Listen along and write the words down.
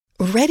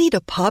Ready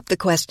to pop the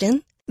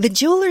question? The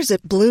jewelers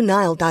at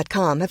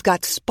BlueNile.com have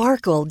got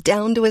sparkle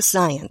down to a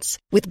science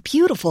with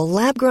beautiful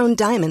lab-grown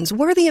diamonds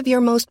worthy of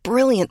your most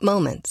brilliant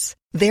moments.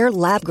 Their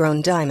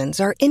lab-grown diamonds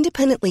are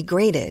independently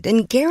graded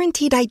and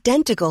guaranteed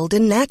identical to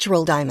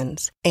natural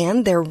diamonds,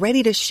 and they're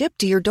ready to ship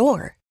to your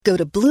door. Go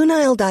to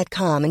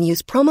BlueNile.com and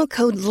use promo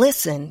code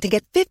LISTEN to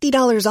get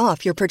 $50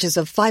 off your purchase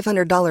of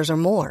 $500 or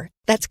more.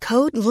 That's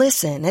code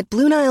LISTEN at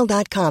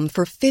BlueNile.com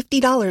for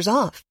 $50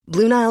 off.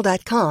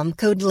 BlueNile.com,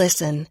 code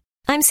LISTEN.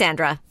 I'm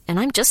Sandra, and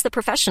I'm just the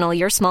professional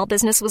your small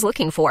business was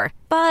looking for.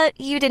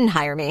 But you didn't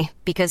hire me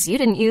because you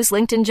didn't use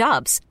LinkedIn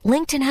Jobs.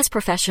 LinkedIn has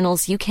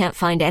professionals you can't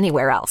find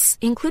anywhere else,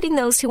 including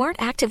those who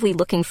aren't actively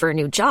looking for a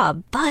new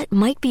job, but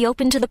might be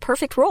open to the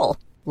perfect role,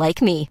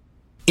 like me.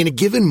 In a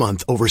given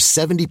month, over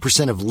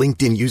 70% of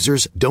LinkedIn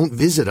users don't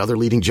visit other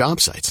leading job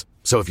sites.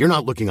 So if you're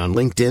not looking on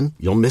LinkedIn,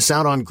 you'll miss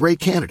out on great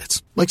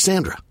candidates like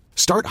Sandra.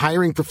 Start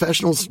hiring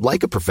professionals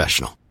like a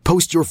professional.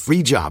 Post your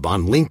free job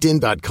on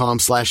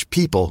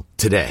linkedin.com/people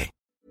today.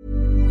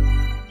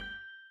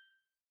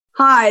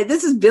 Hi,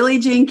 this is Billie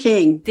Jean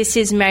King. This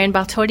is Marion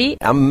Bartoli.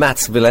 I'm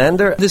Mats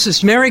Wilander. This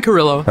is Mary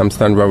Carillo. I'm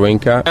Stan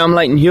Wawrinka. I'm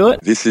Leighton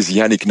Hewitt. This is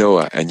Yannick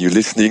Noah, and you're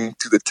listening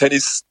to the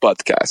Tennis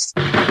Podcast.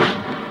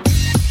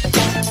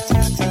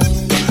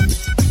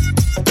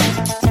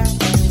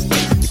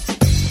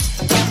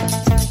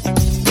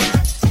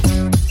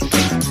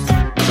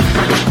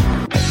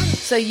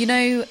 So you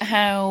know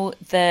how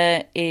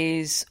there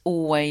is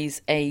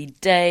always a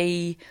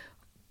day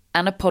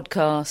and a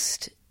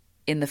podcast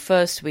in the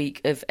first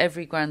week of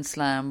every Grand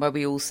Slam where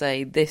we all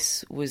say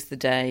this was the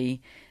day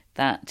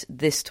that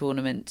this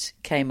tournament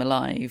came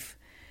alive.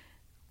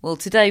 Well,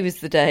 today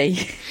was the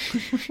day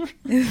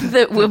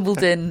that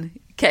Wimbledon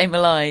came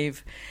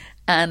alive,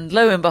 and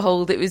lo and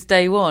behold, it was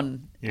day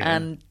one. Yeah.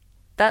 And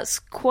that's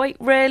quite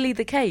rarely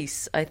the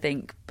case, I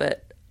think,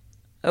 but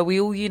are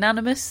we all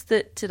unanimous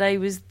that today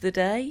was the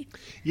day?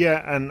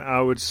 Yeah, and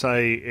I would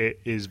say it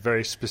is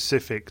very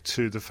specific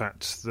to the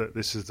fact that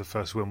this is the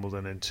first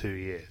Wimbledon in 2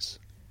 years.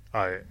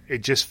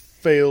 It just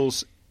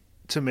feels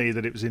to me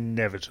that it was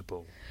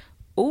inevitable.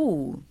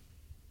 Ooh,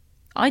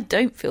 I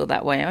don't feel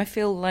that way. I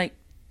feel like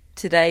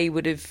today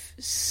would have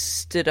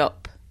stood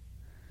up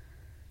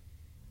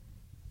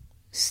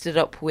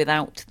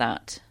without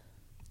that.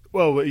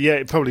 Well, yeah,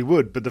 it probably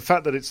would, but the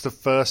fact that it's the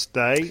first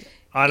day,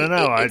 I don't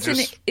know.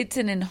 It's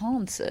an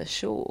enhancer,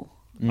 sure.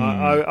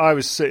 I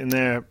was sitting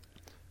there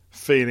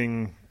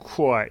feeling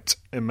quite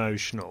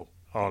emotional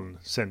on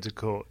centre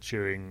court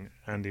during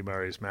Andy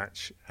Murray's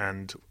match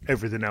and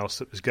everything else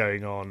that was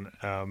going on,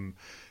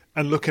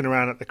 and looking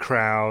around at the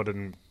crowd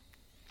and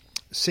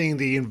seeing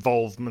the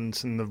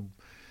involvement and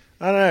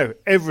I don't know,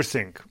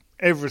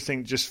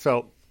 everything just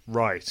felt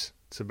right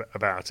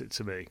about it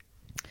to me.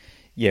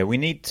 Yeah, we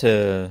need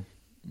to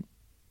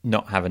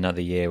not have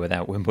another year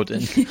without Wimbledon.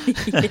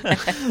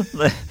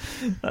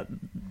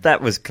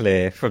 That was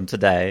clear from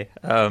today.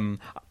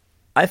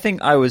 I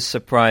think I was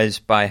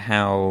surprised by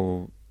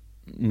how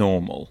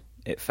normal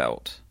it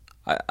felt.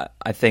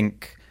 I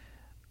think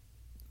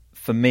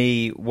for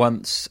me,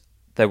 once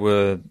there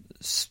were,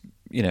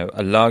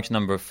 a large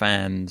number of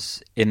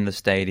fans in the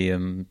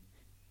stadium,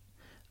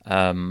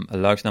 a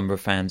large number of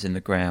fans in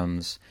the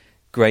grounds,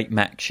 great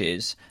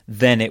matches,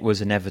 then it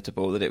was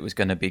inevitable that it was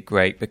going to be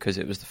great because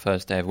it was the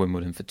first day of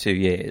Wimbledon for 2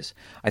 years.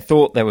 I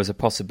thought there was a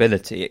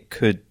possibility it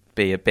could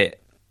be a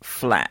bit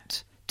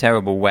flat,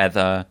 terrible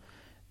weather,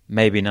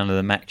 maybe none of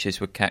the matches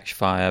would catch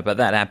fire, but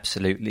that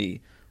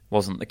absolutely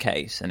wasn't the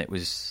case, and it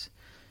was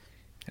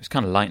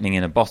kind of lightning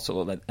in a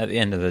bottle. At the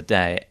end of the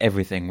day,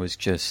 everything was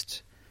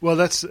just... Well,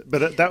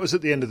 that was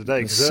at the end of the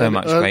day. So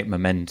much great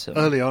momentum.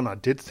 Early on, I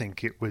did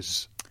think it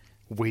was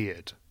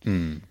weird.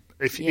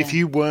 If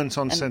you weren't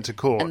on centre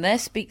court... And there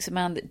speaks a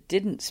man that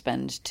didn't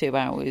spend 2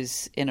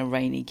 hours in a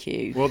rainy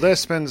queue. Well, there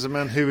spends a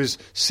man who was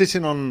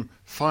sitting on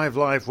 5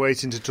 Live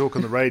waiting to talk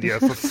on the radio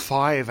for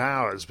 5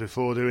 hours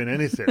before doing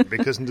anything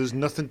because there's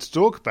nothing to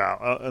talk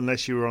about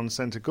unless you were on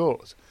centre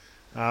court.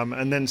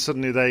 And then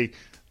suddenly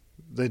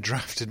they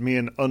drafted me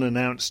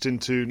unannounced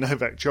into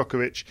Novak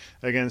Djokovic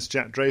against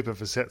Jack Draper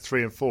for set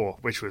 3 and 4,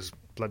 which was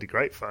bloody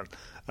great fun.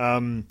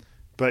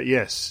 But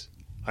yes,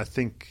 I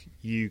think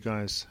you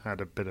guys had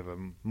a bit of a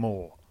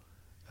more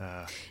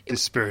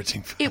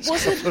dispiriting first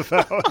couple of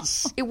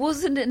hours. It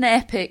wasn't an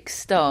epic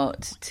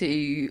start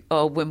to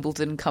our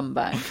Wimbledon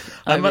comeback,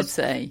 I would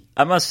say.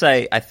 I must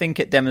say, I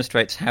think it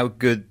demonstrates how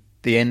good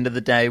the end of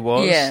the day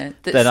was. Yeah,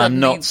 that I'm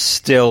not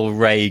still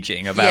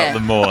raging about the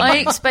morning. I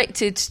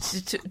expected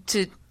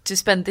to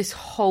spend this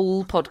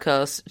whole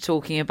podcast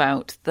talking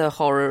about the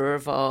horror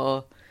of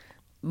our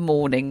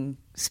morning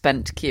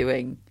spent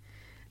queuing.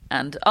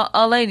 And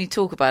I'll only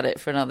talk about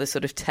it for another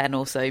sort of 10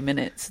 or so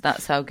minutes.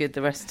 That's how good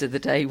the rest of the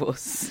day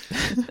was.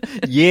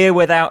 Year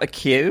without a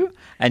queue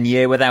and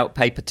year without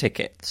paper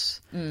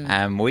tickets.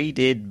 And we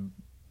did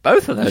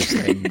both of those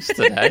things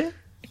today.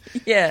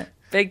 Yeah,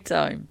 big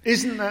time.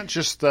 Isn't that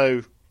just,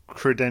 though,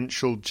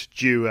 credentialed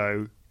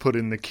duo put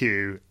in the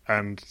queue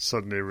and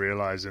suddenly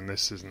realising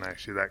this isn't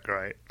actually that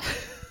great?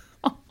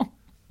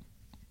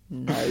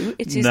 No,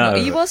 it is No. not. Are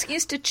you asking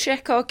us to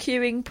check our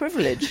queuing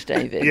privilege,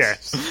 David?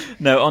 Yes.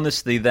 No,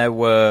 honestly, there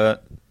were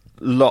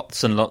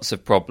lots and lots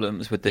of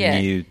problems with the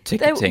new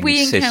ticketing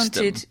we system.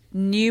 encountered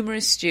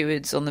numerous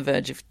stewards on the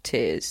verge of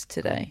tears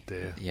today.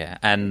 Yeah,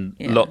 and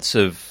lots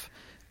of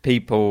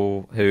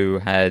people who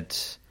had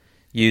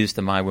used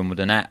the My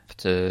Wimbledon app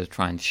to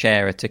try and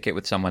share a ticket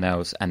with someone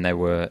else, and there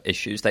were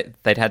issues.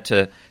 They'd had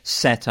to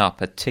set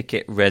up a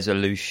ticket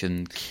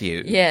resolution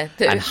queue. Yeah.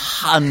 And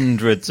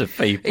hundreds of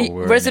people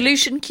were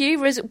Resolution queue?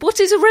 What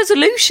is a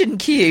resolution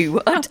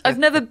queue? I've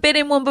never been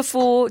in one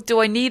before.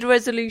 Do I need a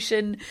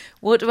resolution?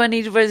 What do I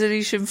need a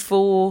resolution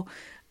for?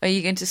 Are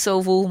you going to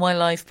solve all my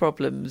life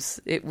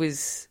problems? It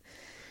was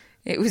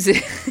it was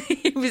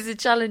a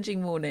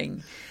challenging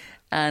morning,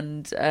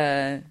 and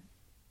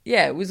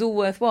it was all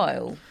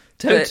worthwhile.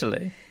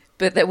 Totally.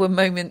 But there were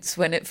moments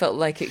when it felt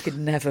like it could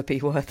never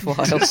be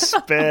worthwhile.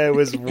 Despair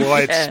was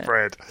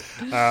widespread.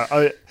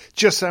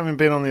 Just having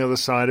been on the other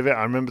side of it,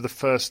 I remember the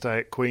first day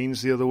at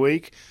Queen's the other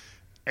week.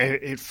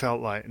 It felt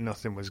like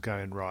nothing was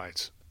going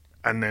right.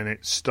 And then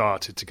it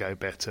started to go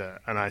better.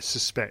 And I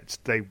suspect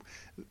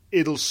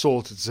it'll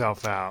sort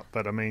itself out.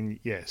 But I mean,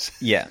 yes.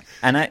 Yeah.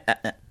 And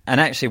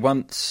actually,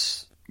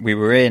 once we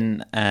were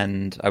in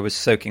and I was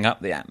soaking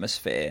up the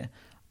atmosphere,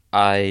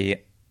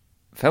 I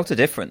felt a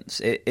difference.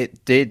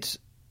 It did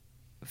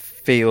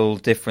feel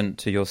different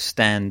to your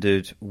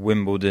standard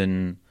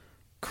Wimbledon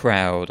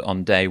crowd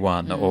on day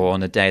one or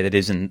on a day that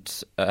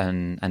isn't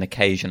an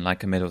occasion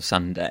like a middle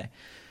Sunday.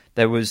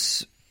 There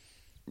was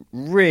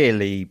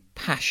really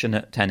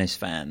passionate tennis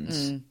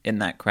fans in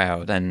that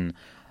crowd, and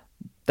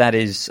that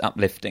is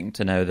uplifting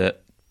to know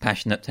that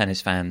passionate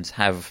tennis fans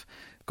have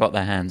got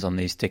their hands on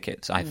these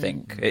tickets, I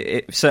think.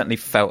 It certainly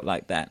felt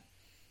like that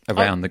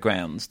around the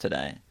grounds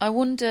today. I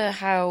wonder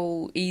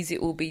how easy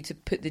it will be to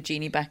put the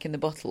genie back in the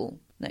bottle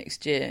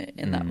next year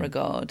in that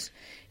regard,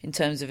 in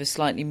terms of a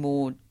slightly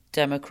more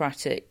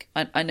democratic...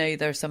 I know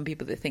there are some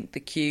people that think the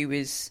queue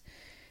is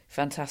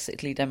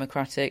fantastically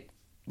democratic.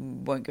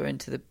 Won't go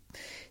into the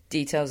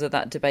details of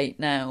that debate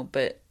now,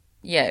 but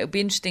yeah, it'll be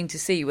interesting to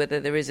see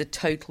whether there is a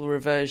total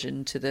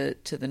reversion to the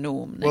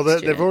norm next year.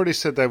 They've already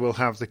said they will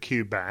have the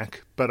queue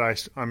back, but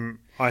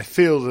I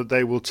feel that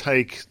they will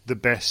take the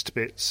best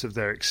bits of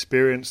their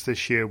experience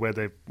this year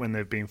when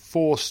they've been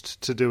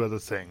forced to do other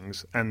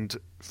things, and,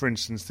 for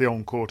instance, the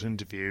on-court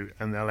interview,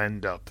 and they'll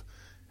end up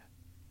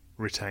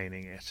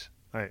retaining it.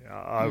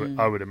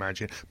 I would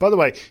imagine. By the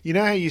way, you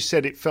know how you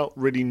said it felt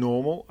really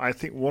normal? I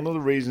think one of the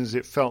reasons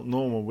it felt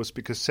normal was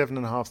because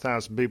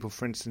 7,500 people,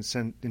 for instance,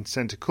 in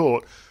centre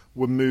court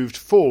were moved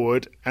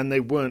forward and they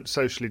weren't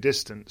socially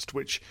distanced,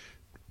 which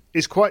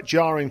is quite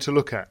jarring to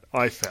look at,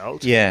 I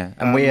felt. Yeah,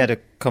 and we had a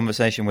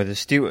conversation with a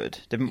steward,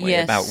 didn't we,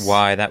 about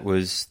why that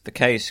was the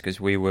case, because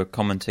we were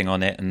commenting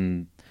on it,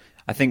 and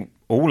I think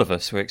all of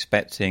us were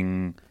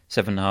expecting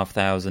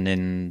 7,500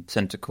 in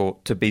centre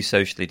court to be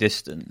socially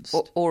distanced.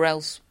 Or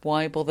else,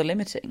 why bother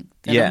limiting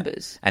the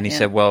numbers? And he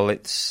said, well,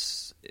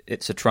 it's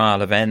a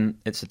trial event,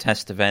 it's a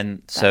test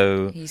event,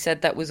 so... He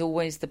said that was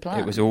always the plan.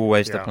 It was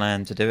always the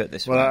plan to do it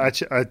this way. Well,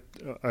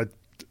 I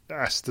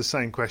asked the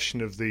same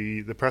question of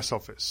the press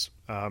office,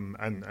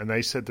 and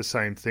they said the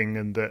same thing,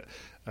 and that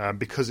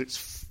because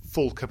it's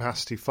full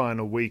capacity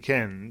final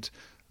weekend,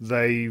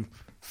 they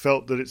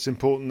felt that it's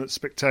important that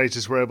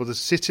spectators were able to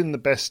sit in the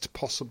best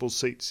possible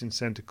seats in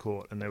centre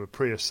court, and they were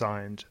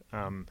pre-assigned,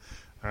 and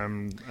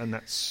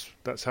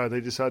that's how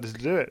they decided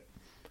to do it.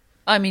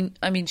 I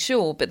mean,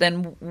 sure, but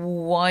then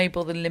why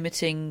bother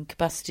limiting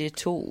capacity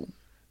at all?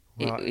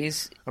 Well, I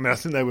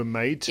think they were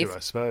made to, I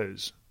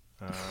suppose.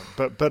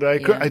 But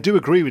I do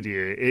agree with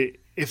you.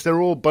 If they're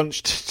all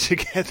bunched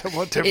together,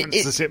 what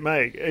difference does it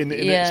make?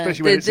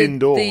 Especially when it's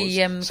indoors.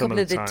 The couple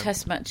of the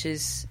test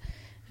matches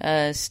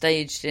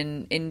staged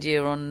in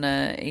India on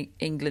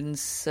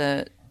England's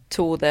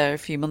tour there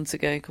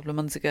a couple of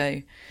months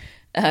ago.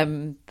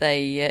 The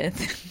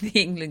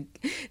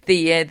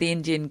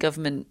Indian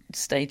government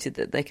stated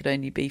that they could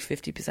only be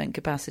 50%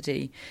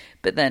 capacity,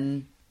 but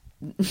then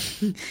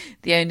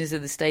the owners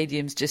of the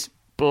stadiums just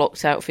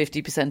blocked out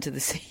 50% of the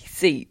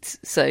seats,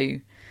 so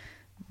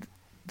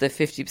the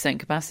 50%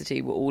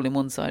 capacity were all in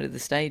one side of the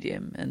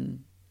stadium,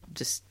 and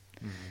just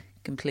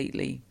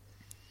completely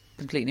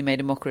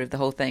made a mockery of the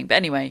whole thing. But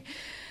anyway,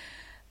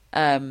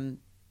 look,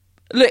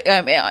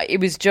 it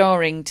was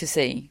jarring to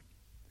see,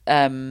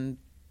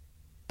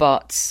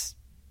 but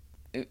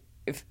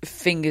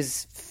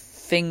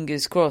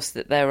fingers crossed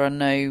that there are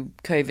no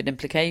COVID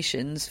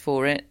implications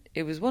for it.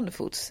 It was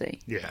wonderful to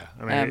see. Yeah,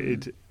 I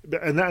mean,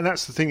 and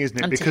that's the thing, isn't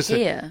it? And because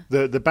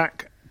the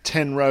back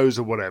 10 rows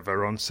or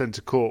whatever on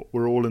centre court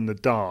were all in the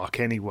dark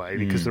anyway,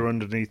 because they're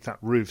underneath that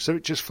roof. So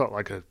it just felt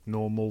like a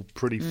normal,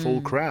 pretty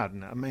full crowd.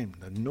 And I mean,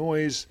 the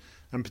noise,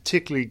 and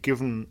particularly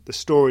given the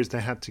stories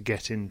they had to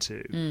get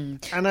into,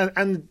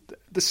 and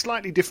the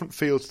slightly different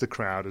feel to the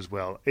crowd as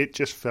well, it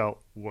just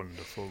felt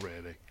wonderful,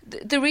 really.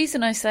 The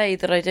reason I say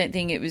that I don't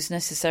think it was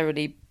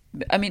necessarily...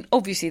 I mean,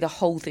 obviously the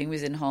whole thing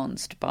was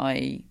enhanced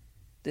by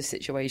the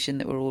situation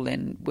that we're all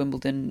in,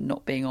 Wimbledon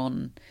not being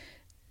on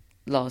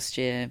last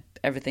year,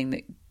 everything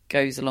that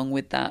goes along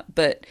with that.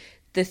 But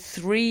the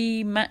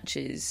 3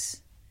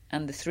 matches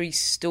and the 3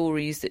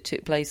 stories that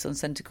took place on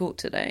centre court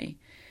today,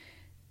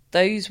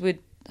 those would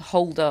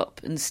hold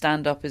up and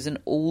stand up as an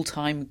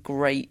all-time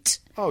great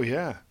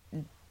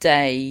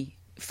day,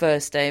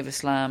 first day of a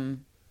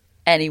slam,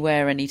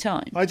 anywhere,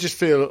 anytime. I just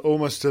feel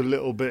almost a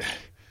little bit...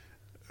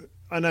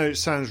 I know it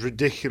sounds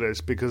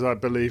ridiculous because I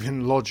believe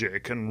in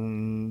logic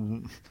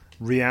and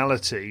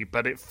reality,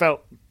 but it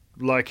felt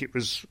like it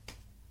was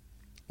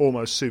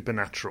almost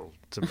supernatural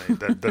to me,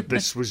 that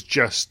this was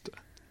just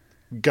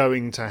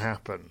going to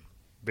happen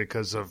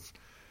because of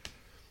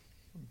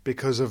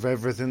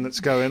everything that's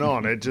going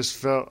on. It just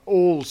felt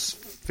all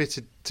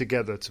fitted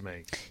together to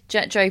me.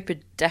 Jack Draper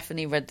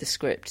definitely read the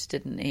script,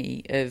 didn't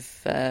he,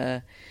 of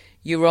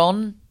you're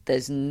on,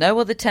 there's no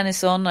other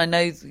tennis on. I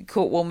know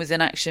court 1 was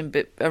in action,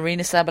 but Aryna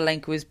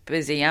Sabalenka was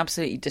busy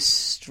absolutely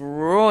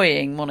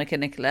destroying Monica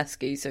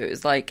Niculescu. So it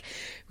was like,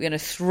 we're going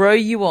to throw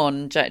you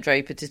on, Jack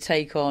Draper, to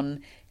take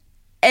on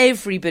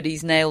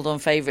everybody's nailed-on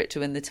favourite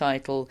to win the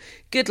title.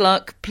 Good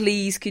luck.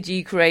 Please, could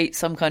you create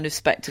some kind of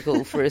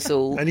spectacle for us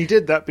all? And he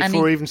did that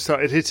before he even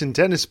started hitting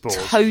tennis balls.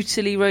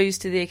 Totally rose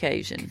to the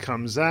occasion. He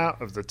comes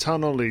out of the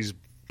tunnel, he's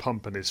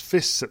pumping his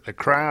fists at the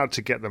crowd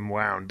to get them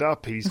wound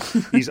up. He's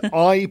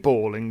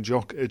eyeballing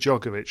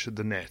Djokovic at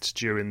the net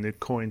during the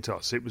coin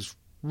toss. It was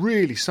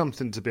really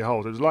something to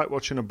behold. It was like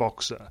watching a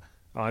boxer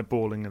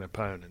eyeballing an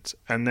opponent.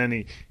 And then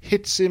he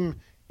hits him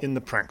in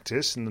the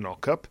practice, in the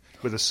knock-up,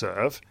 with a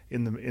serve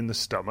in the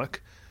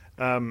stomach.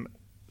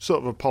 Sort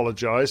of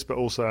apologised, but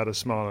also had a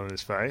smile on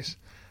his face.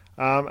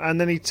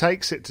 And then he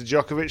takes it to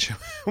Djokovic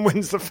and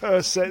wins the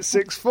first set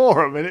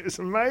 6-4. I mean, it's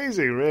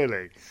amazing,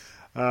 really.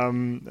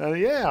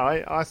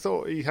 I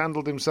thought he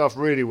handled himself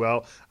really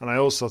well, and I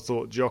also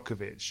thought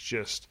Djokovic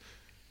just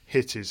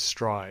hit his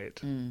stride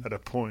at a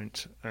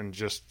point, and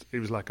just it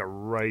was like a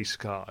race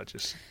car,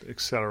 just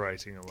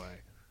accelerating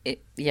away.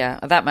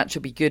 That match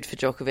will be good for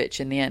Djokovic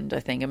in the end, I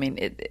think. I mean,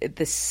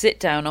 the sit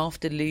down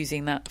after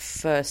losing that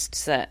first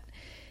set,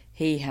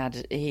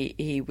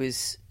 he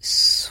was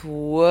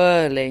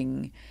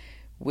swirling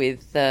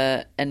with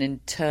an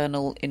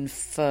internal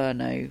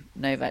inferno,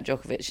 Novak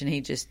Djokovic, and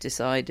he just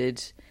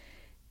decided,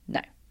 no,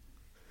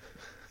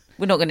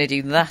 we're not going to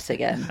do that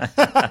again.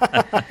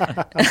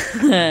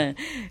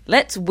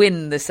 Let's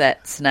win the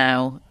sets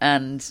now.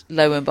 And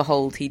lo and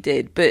behold, he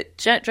did. But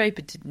Jack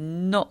Draper did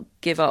not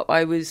give up.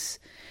 I was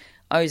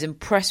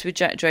impressed with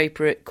Jack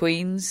Draper at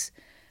Queen's.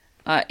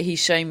 He's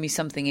shown me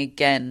something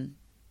again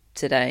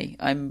today.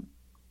 I'm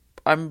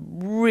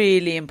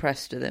really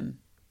impressed with him.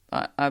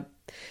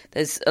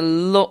 There's a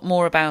lot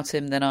more about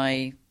him than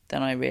I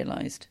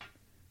realised,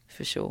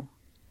 for sure.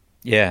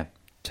 Yeah,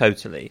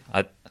 totally.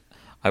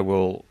 I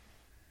will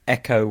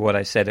echo what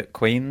I said at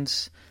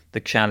Queen's. The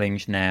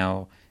challenge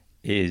now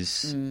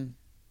is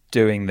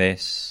doing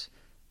this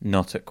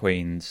not at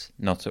Queen's,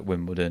 not at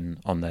Wimbledon,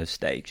 on those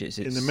stages.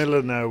 It's in the middle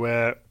of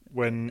nowhere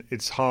when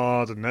it's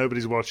hard and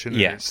nobody's watching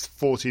and it's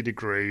 40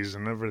 degrees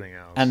and everything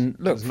else. And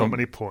look, there's not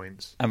many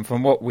points. And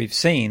from what we've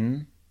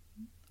seen,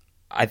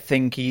 I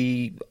think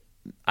he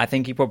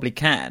probably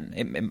can.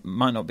 It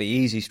might not be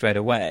easy straight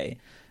away,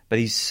 but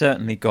he's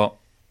certainly got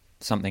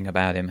something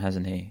about him,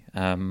 hasn't he?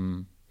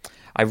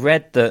 I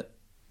read that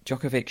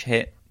Djokovic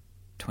hit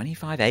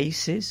 25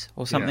 aces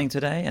or something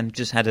today and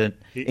just had an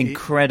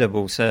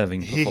incredible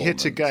serving performance. He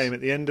hit a game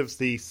at the end of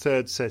the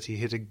third set. He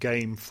hit a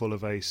game full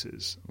of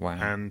aces. Wow.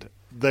 And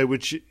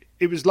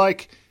it was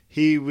like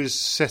he was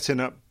setting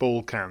up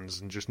ball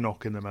cans and just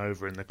knocking them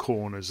over in the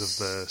corners of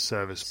the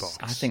service box.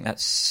 I think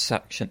that's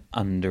such an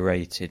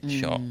underrated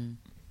shot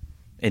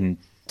in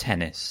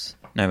tennis.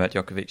 Novak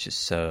Djokovic's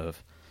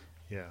serve.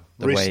 Yeah,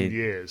 recent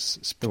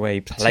years. The way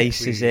he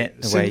places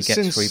it, the way he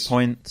gets 3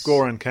 points.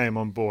 Goran came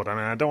on board. I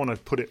mean, I don't want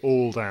to put it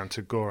all down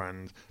to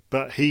Goran,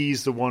 but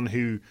he's the one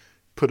who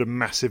put a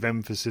massive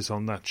emphasis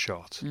on that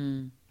shot. I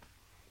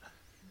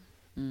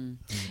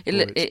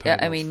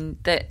mean,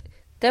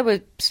 there were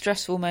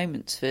stressful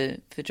moments for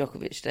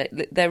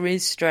Djokovic. There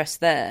is stress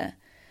there.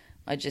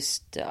 I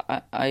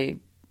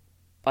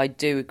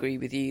do agree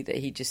with you that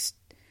he just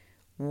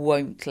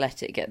won't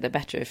let it get the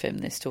better of him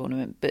this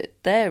tournament. But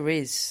there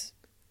is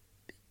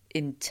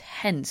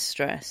intense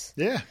stress.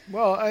 Yeah,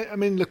 well, I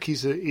mean, look,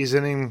 he's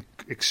an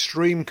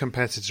extreme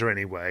competitor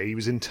anyway. He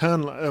was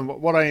internal.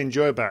 What I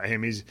enjoy about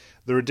him is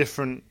there are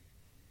different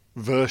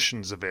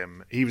versions of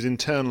him. He was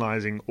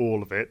internalising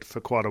all of it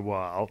for quite a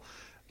while,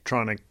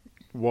 trying to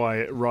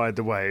ride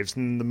the waves.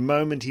 And the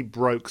moment he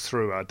broke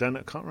through, I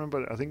can't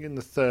remember. I think in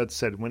the third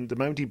set, the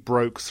moment he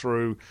broke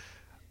through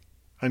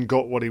and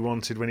got what he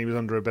wanted when he was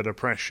under a bit of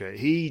pressure,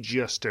 he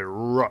just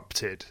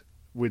erupted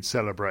with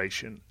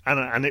celebration,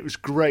 and it was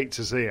great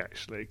to see,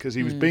 actually, because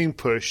he was being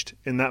pushed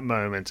in that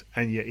moment,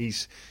 and yet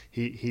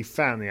he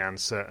found the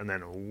answer, and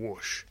then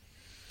whoosh.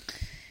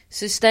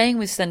 So staying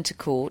with centre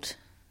court,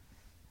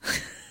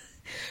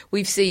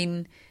 we've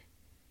seen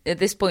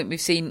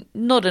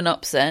not an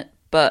upset,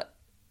 but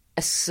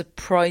a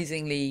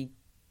surprisingly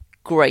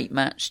great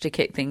match to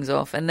kick things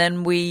off, and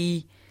then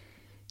we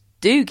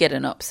do get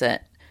an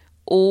upset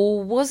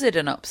Or was it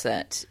an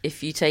upset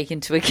if you take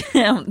into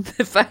account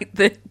the fact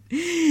that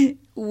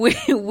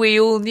we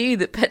all knew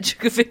that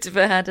Petra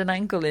Kvitova had an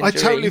ankle injury? I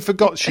totally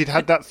forgot she'd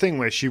had that thing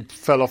where she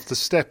fell off the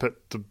step at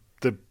the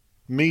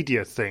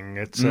media thing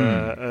at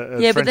yeah,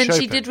 French but then Open.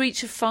 she did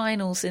reach a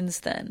final since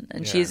then,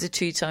 and she is a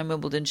 2-time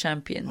Wimbledon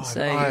champion.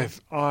 So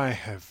I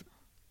have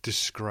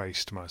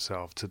disgraced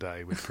myself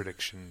today with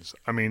predictions.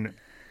 I mean,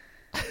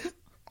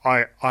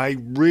 I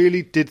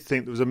really did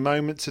think there was a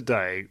moment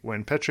today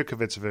when Petra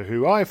Kvitova,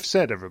 who I've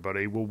said,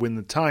 everybody, will win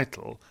the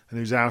title and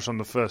who's out on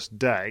the first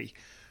day,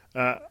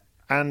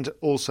 and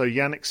also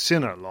Yannick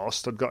Sinner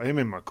lost. I'd got him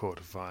in my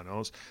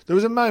quarterfinals. There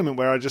was a moment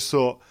where I just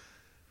thought,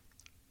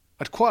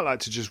 I'd quite like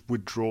to just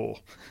withdraw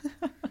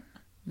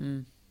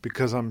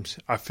because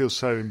I feel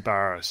so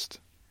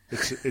embarrassed.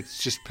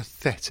 It's just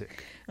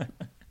pathetic.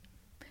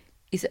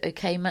 Is it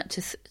okay, Matt,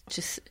 to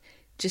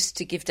just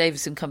to give David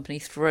some company,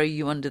 throw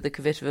you under the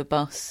Kvitova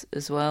bus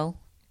as well?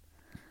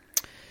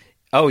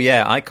 Oh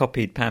yeah, I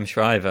copied Pam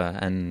Shriver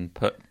and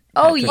put.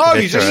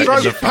 You just throw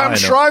it. Pam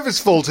Shriver's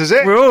fault, is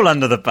it? We're all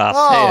under the bus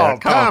here.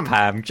 Come Pam. on,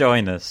 Pam,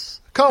 join us.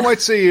 Can't wait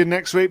to see you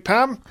next week,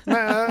 Pam.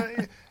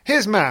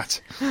 Here's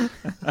Matt.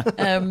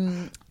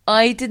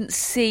 I didn't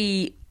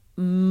see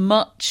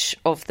much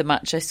of the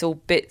match. I saw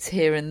bits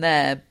here and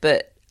there,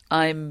 but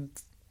I'm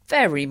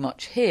very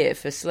much here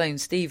for Sloane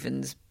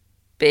Stephens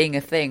being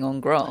a thing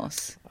on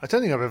grass. I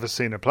don't think I've ever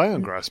seen her play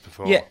on grass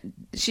before. Yeah,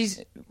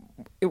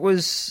 it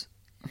was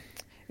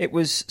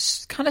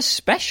kind of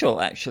special,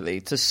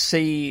 actually, to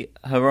see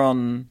her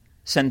on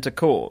centre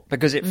court,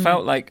 because it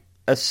felt like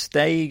a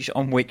stage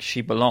on which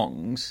she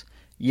belongs,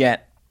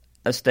 yet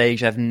a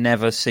stage I've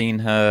never seen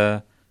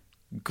her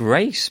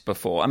grace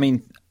before. I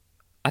mean,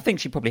 I think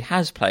she probably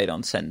has played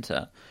on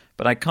centre,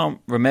 but I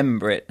can't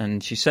remember it,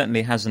 and she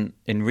certainly hasn't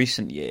in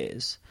recent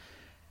years.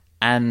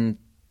 And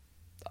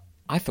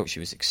I thought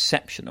she was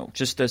exceptional.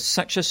 Just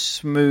such a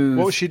smooth,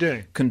 what was she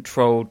doing?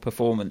 Controlled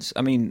performance.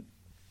 I mean,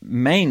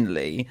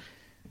 mainly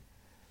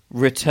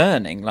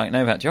returning like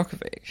Novak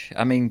Djokovic.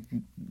 I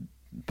mean,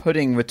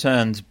 putting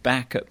returns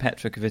back at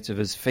Petra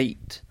Kvitova's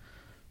feet,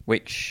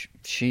 which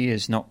she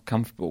is not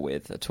comfortable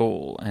with at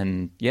all.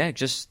 And yeah,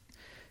 there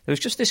was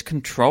just this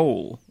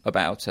control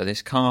about her,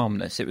 this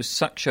calmness. It was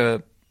such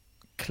a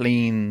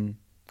clean,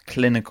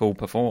 clinical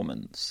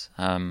performance.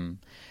 And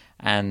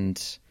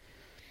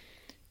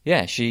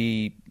yeah,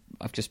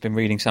 I've just been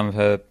reading some of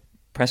her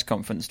press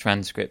conference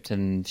transcript,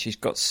 and she's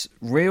got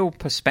real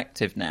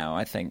perspective now,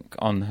 I think,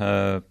 on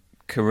her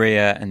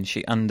career, and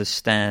she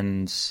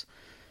understands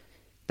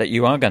that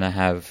you are going to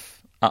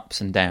have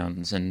ups and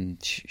downs, and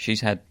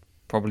she's had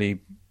probably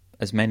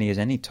as many as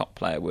any top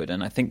player would,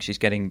 and I think she's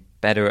getting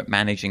better at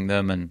managing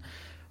them and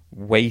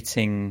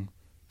waiting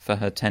for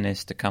her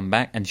tennis to come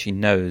back, and she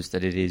knows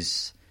that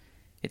it's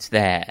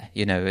there.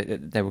 You know,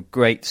 there were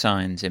great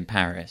signs in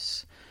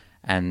Paris,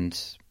 and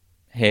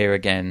here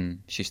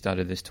again she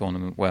started this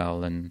tournament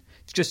well, and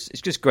it's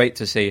just great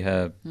to see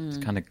her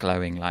kind of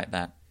glowing like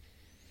that.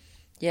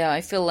 Yeah,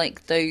 I feel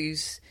like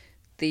is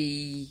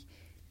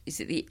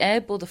it the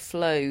ebb or the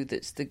flow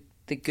that's the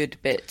good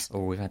bit?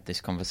 Oh, we've had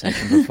this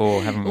conversation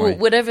before, haven't we? Well,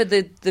 whatever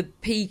the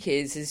peak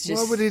is just...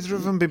 Why would either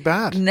of them be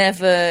bad?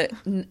 Never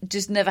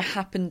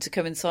happened to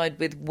coincide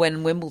with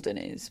when Wimbledon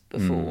is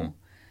before.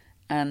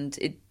 And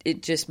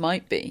it just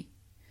might be.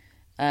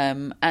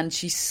 And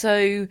she's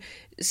so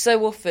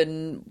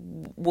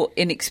often what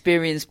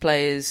inexperienced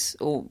players,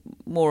 or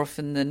more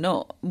often than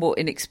not, what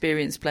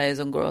inexperienced players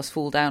on grass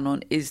fall down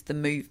on is the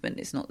movement.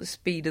 It's not the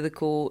speed of the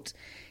court.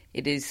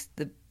 It's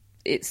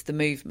the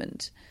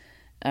movement.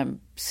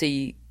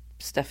 See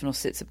Stefanos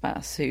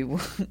Tsitsipas, who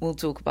we'll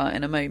talk about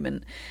in a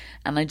moment.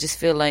 And I just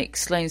feel like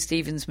Sloane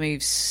Stephens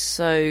moves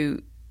so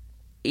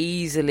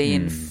easily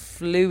and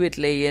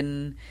fluidly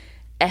and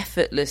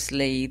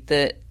effortlessly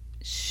that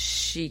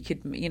she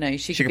could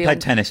play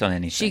tennis on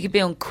anything. She could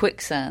be on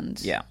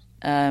quicksand. Yeah.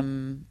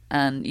 And,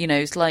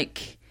 it's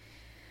like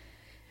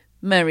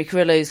Mary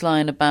Carrillo's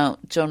line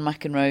about John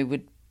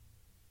McEnroe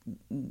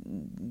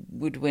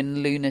would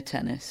win lunar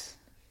tennis.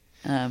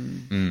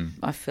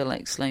 I feel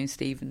like Sloane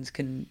Stephens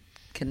can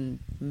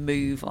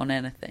move on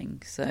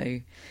anything. So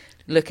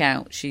look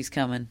out, she's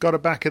coming. Got to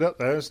back it up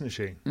though, hasn't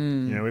she?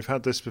 We've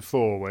had this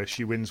before where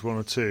she wins one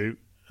or two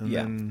and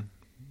then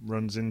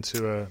runs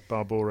into a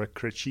Barbora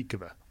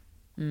Krejcikova.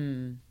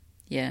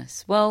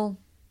 Yes. Well,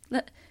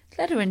 let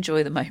her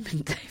enjoy the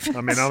moment, David.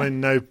 I mean, I'm in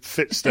no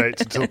fit state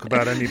to talk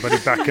about anybody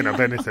backing up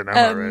anything, am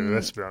I really?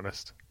 Let's be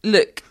honest.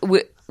 Look,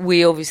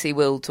 we obviously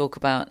will talk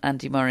about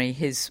Andy Murray.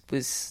 His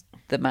was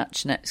the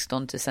match next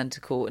onto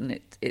centre court, and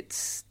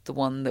it's the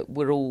one that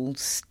we're all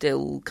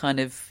still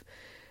kind of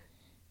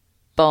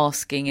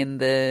basking in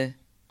the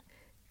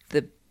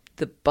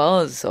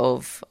buzz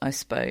of, I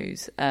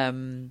suppose.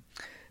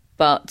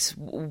 But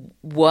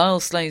while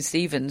Sloane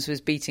Stephens was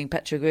beating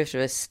Petra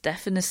Kvitova,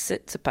 Stefanos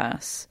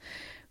Tsitsipas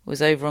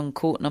was over on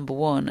court number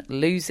 1,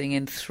 losing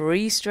in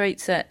 3 straight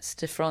sets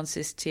to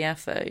Francis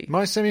Tiafoe.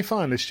 My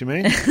semi-finalist, you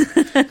mean?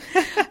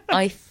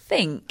 I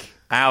think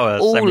Our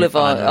all of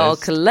our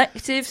semi-finalists.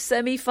 collective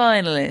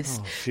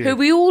semi-finalists, who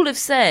we all have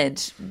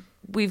said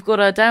we've got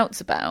our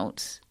doubts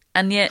about,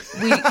 and yet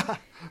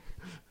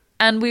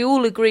we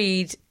all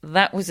agreed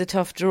that was a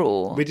tough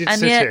draw. We did and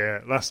sit yet,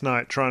 here last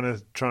night trying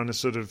to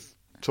sort of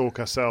talk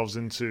ourselves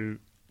into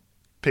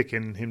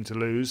picking him to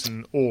lose,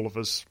 and all of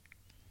us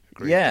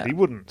agreed that he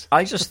wouldn't.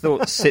 I just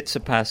thought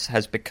Tsitsipas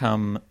has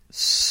become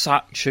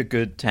such a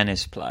good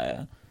tennis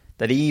player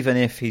that even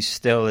if he's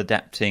still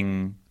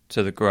adapting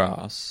to the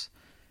grass,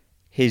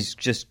 his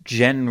just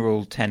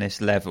general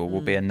tennis level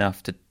will be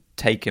enough to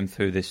take him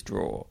through this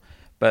draw.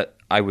 But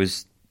I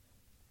was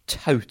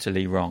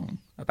totally wrong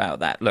about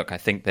that. Look, I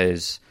think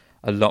there's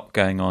a lot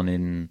going on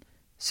in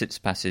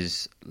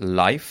Tsitsipas's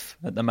life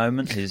at the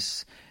moment.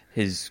 His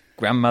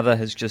grandmother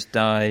has just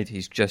died.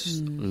 He's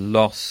just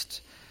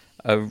lost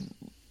a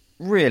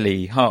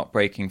really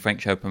heartbreaking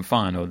French Open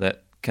final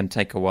that can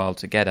take a while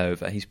to get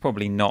over. He's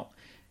probably not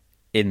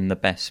in the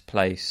best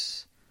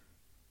place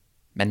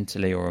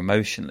mentally or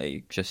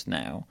emotionally just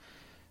now.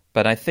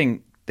 But I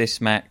think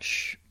this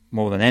match,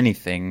 more than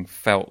anything,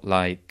 felt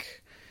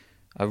like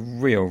a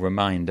real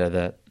reminder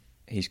that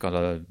he's got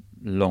a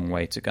long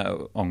way to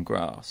go on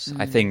grass.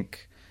 I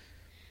think,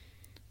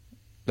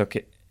 look,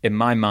 in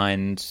my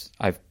mind,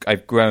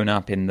 I've grown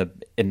up in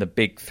the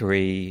Big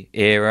Three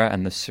era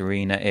and the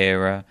Serena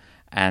era,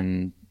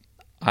 and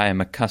I am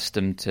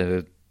accustomed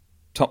to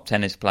top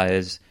tennis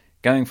players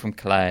going from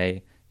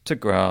clay to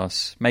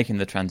grass, making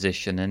the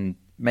transition and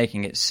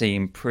making it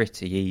seem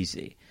pretty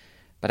easy.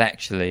 But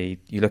actually,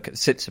 you look at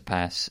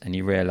Tsitsipas and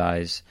you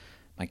realise,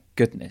 my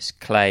goodness,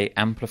 clay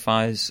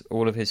amplifies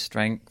all of his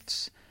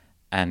strengths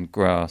and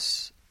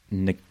grass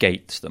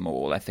negates them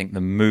all. I think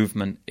the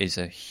movement is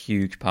a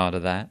huge part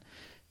of that.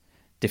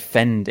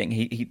 Defending,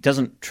 he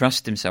doesn't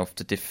trust himself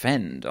to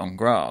defend on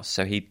grass,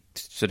 so he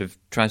sort of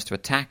tries to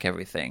attack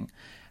everything.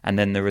 And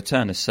then the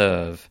return of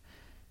serve,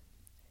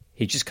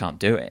 he just can't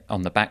do it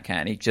on the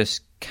backhand. He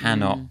just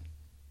cannot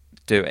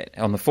do it.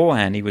 On the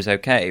forehand, he was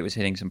okay. He was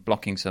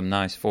blocking some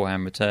nice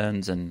forehand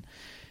returns, and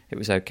it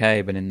was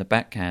okay. But in the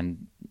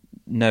backhand,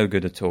 no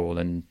good at all.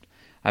 And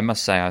I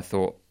must say, I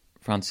thought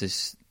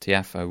Francis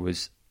Tiafoe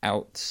was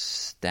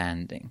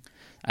outstanding,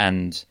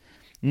 and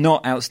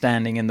not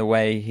outstanding in the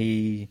way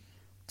he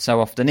so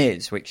often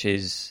is, which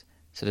is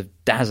sort of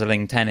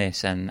dazzling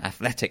tennis and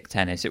athletic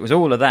tennis. It was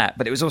all of that,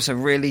 but it was also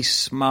really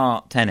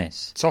smart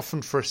tennis. It's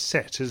often for a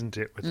set, isn't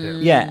it, with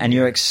him? Yeah, and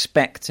you're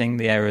expecting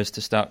the errors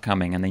to start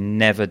coming, and they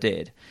never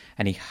did.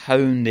 And he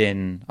honed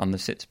in on the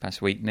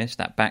Tsitsipas weakness,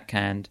 that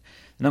backhand.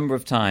 A number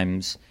of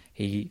times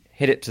he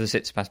hit it to the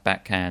Tsitsipas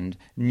backhand,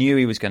 knew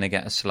he was going to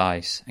get a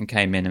slice, and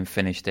came in and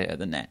finished it at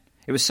the net.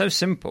 It was so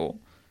simple,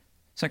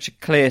 such a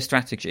clear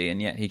strategy,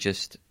 and yet he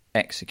just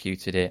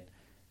executed it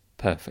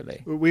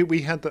perfectly.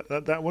 We had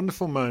that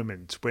wonderful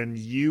moment when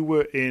you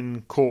were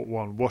in Court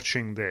 1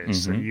 watching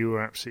this, and you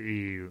were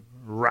absolutely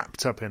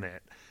wrapped up in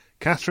it.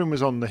 Catherine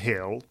was on the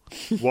hill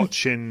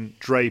watching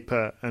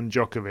Draper and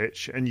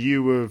Djokovic, and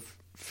you were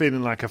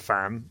feeling like a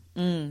fan,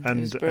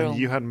 and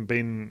you hadn't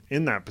been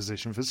in that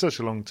position for such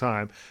a long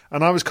time.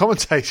 And I was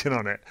commentating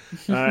on it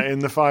in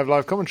the 5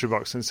 Live commentary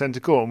box in Centre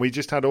Court, and we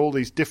just had all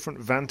these different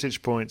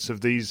vantage points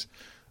of these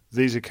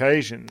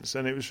occasions,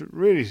 and it was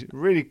really,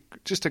 really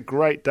just a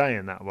great day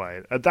in that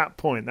way. At that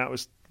point, it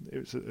was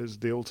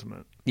the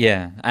ultimate.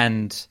 Yeah,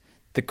 and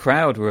the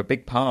crowd were a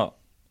big part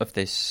of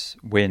this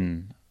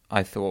win,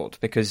 I thought,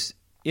 because,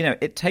 you know,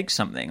 it takes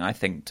something, I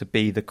think, to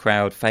be the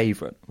crowd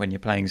favourite when you're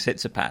playing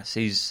Tsitsipas.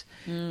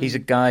 He's a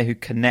guy who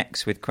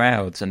connects with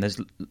crowds, and there's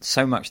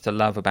so much to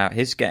love about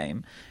his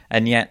game,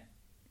 and yet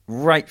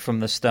right from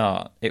the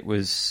start, it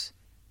was...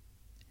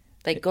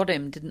 They got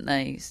him, didn't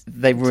they?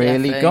 They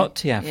really Tiafoe. got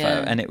Tiafoe,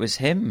 Yeah. and it was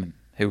him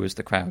who was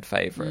the crowd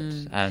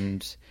favourite.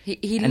 And He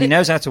he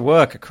knows how to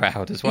work a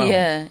crowd as well.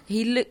 Yeah,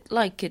 he looked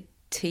like a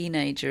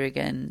teenager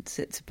again,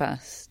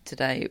 Tsitsipas,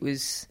 today. It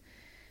was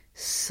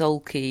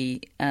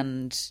sulky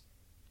and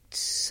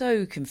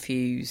so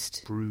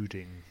confused.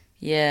 Brooding.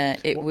 Yeah,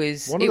 it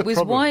was. one of It the was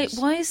problems-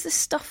 why is the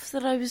stuff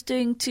that I was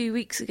doing 2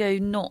 weeks ago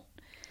not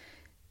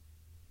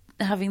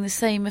having the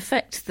same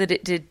effect that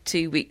it did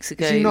 2 weeks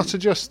ago? Is he not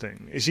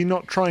adjusting? Is he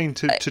not trying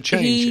to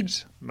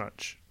change it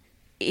much?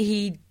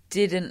 He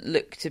didn't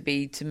look to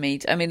be, to me.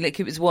 I mean, look,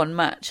 it was one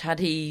match. Had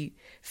he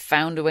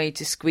found a way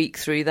to squeak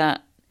through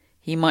that,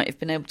 he might have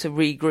been able to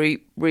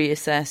regroup,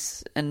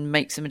 reassess, and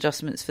make some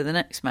adjustments for the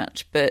next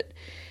match. But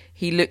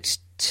he looked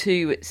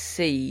too at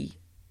sea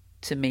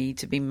to me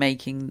to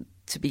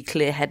be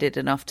clear-headed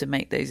enough to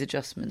make those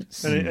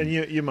adjustments. And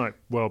you might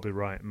well be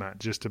right, Matt,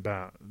 just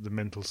about the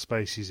mental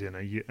space he's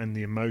in and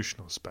the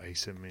emotional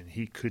space. I mean,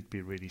 he could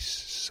be really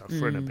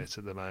suffering a bit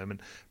at the moment.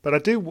 But I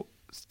do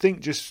think,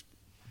 just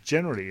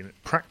generally, in a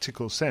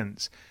practical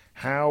sense,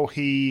 how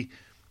he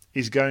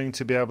is going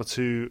to be able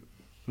to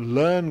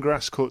learn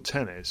grass court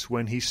tennis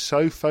when he's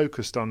so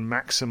focused on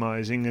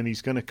maximising, and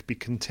he's going to be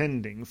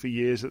contending for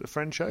years at the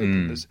French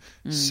Open. There's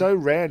so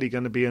rarely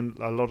going to be a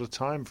lot of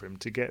time for him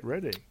to get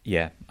ready.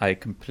 Yeah, I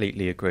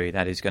completely agree.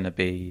 That is going to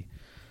be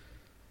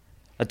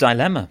a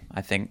dilemma,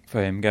 I think,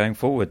 for him going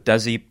forward.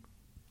 Does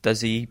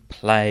he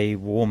play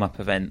warm-up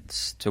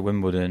events to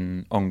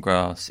Wimbledon on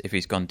grass if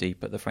he's gone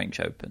deep at the French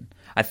Open?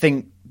 I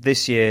think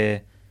this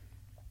year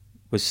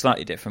was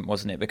slightly different,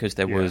 wasn't it? Because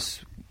there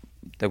was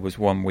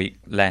 1 week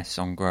less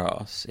on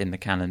grass in the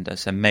calendar,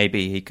 so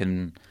maybe he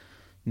can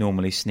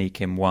normally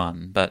sneak in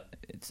one, but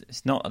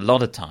it's not a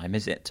lot of time,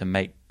 is it, to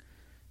make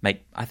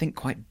I think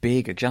quite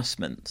big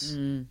adjustments.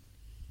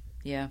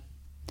 Yeah.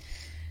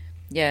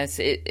 Yes,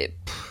 it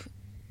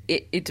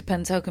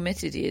depends how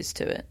committed he is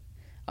to it.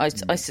 I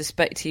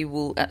suspect he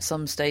will, at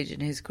some stage in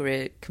his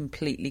career,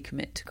 completely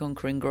commit to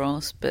conquering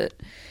grass, but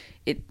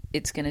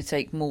it's going to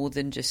take more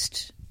than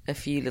just a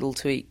few little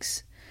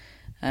tweaks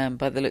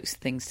by the looks of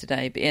things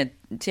today. But yeah,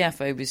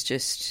 Tiafoe was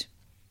just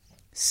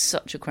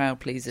such a crowd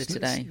pleaser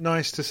today. It's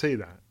nice to see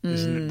that,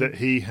 isn't it? That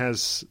he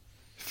has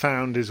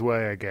found his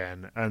way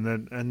again,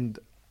 and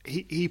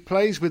he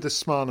plays with a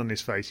smile on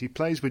his face. He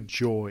plays with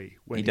joy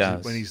when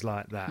he's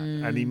like that,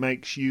 and he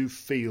makes you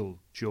feel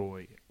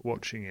joy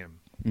watching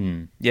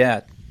him.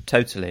 Yeah,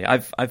 totally.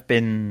 I've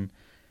been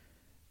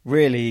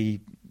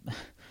really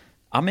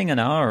umming and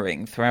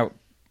ahhing throughout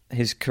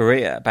his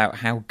career about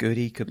how good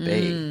he could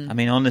be. I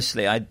mean,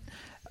 honestly,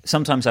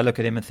 sometimes I look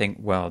at him and think,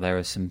 well, there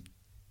are some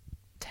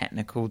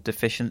technical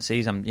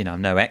deficiencies. I'm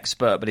no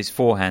expert, but his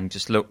forehand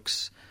just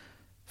looks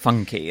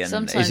funky, and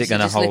sometimes is it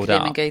going to hold look at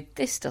him up? And go,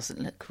 this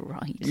doesn't look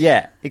right.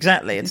 Yeah,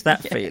 exactly. It's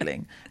that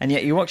feeling. And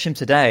yet you watch him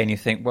today and you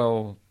think,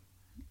 well,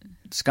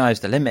 sky's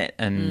the limit.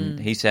 And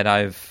he said,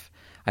 I've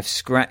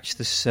scratched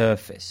the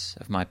surface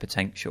of my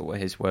potential, were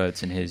his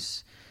words in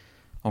his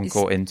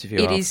on-court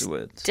interview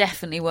afterwards. It is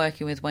definitely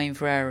working with Wayne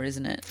Ferreira,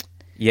 isn't it?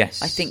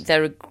 Yes. I think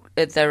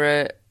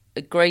they're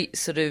a great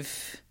sort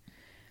of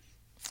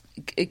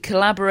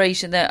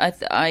collaboration there.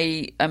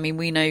 I mean,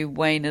 we know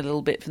Wayne a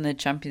little bit from the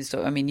Champions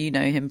Tour. I mean, you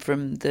know him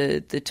from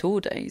the tour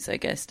days, I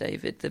guess,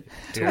 David, the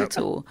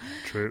tour.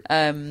 True.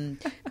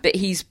 But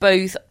he's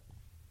both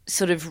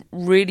sort of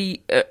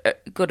really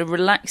got a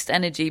relaxed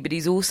energy, but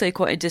he's also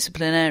quite a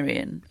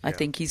disciplinarian. I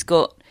think he's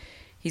got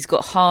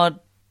hard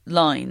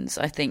lines.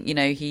 I think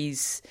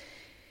he's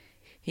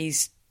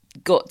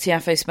got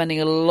Tiafoe spending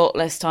a lot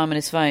less time on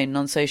his phone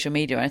on social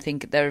media. I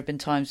think there have been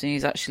times when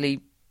he's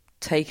actually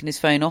taken his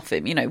phone off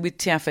him, with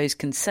Tiafoe's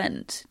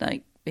consent.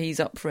 Like,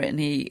 he's up for it and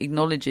he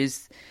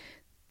acknowledges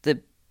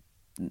the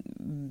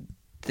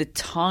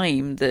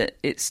time that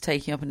it's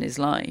taking up in his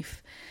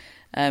life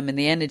and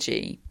the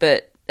energy.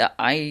 But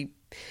I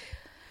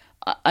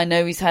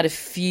know he's had a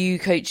few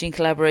coaching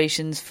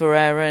collaborations,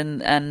 Ferreira,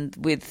 and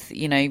with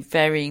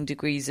varying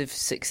degrees of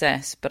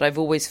success. But I've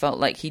always felt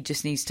like he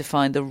just needs to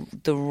find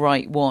the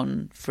right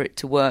one for it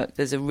to work.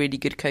 There's a really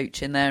good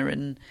coach in there,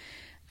 and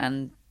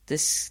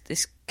this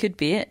could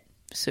be it.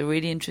 So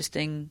really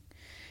interesting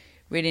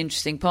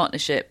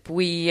partnership.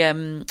 We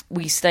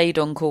stayed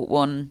on court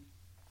one,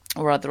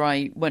 or rather,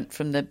 I went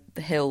from the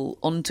hill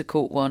onto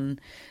court one.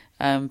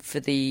 For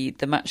the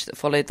match that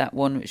followed that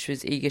one, which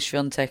was Iga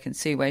Swiatek and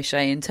Su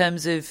Wei-Shea. In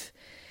terms of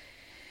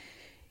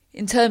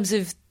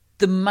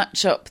the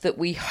matchup that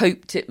we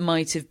hoped it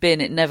might have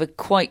been, it never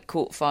quite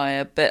caught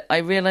fire. But I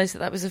realised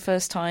that was the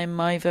first time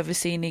I've ever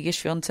seen Iga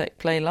Swiatek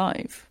play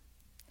live,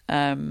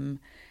 and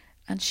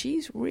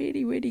she's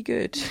really, really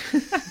good.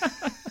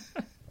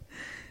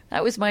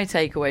 That was my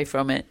takeaway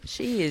from it.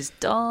 She is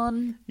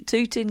darn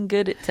tootin'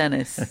 good at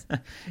tennis.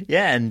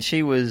 Yeah, and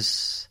she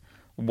was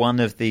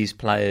one of these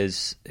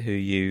players who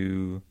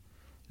you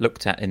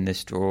looked at in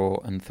this draw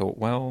and thought,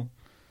 well,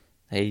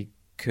 they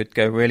could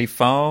go really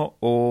far,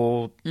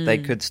 or they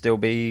could still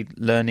be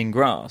learning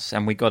grass.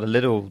 And we got a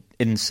little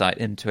insight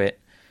into it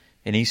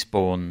in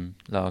Eastbourne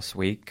last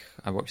week.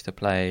 I watched her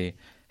play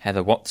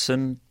Heather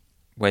Watson,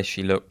 where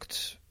she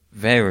looked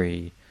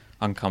very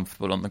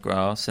uncomfortable on the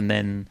grass, and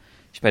then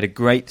she played a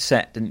great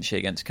set, didn't she,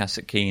 against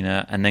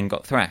Kasatkina, and then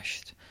got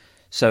thrashed.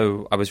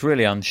 So I was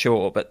really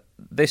unsure, but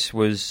this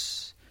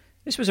was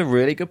a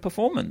really good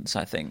performance,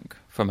 I think,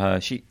 from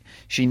her.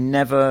 She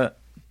never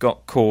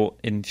got caught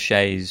in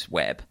Shea's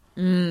web.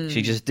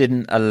 She just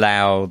didn't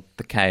allow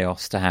the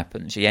chaos to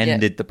happen. She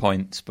ended the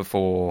points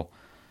before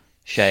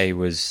Shea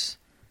was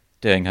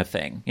doing her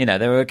thing.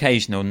 There were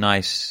occasional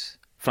nice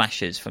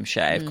flashes from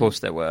Shea, of course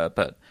there were,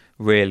 but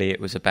really it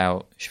was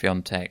about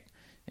Swiatek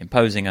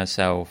imposing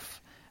herself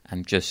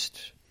and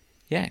just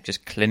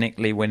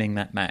clinically winning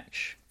that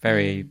match.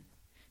 Very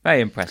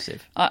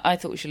impressive. I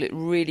thought she looked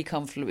really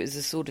comfortable. It was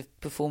the sort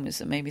of performance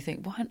that made me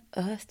think, why on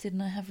earth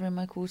didn't I have her in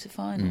my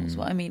quarterfinals?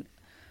 Well, I mean,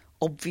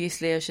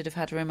 obviously I should have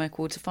had her in my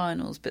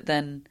quarterfinals, but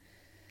then,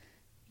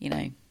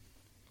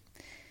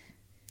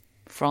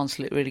 France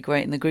looked really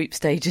great in the group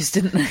stages,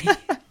 didn't they?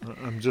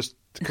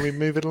 Can we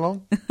move it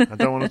along? I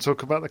don't want to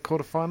talk about the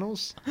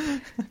quarterfinals.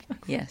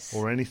 Yes.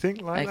 Or anything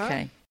like that.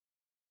 Okay.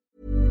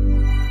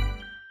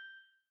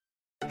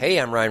 Hey,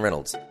 I'm Ryan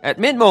Reynolds. At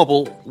Mint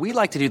Mobile, we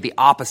like to do the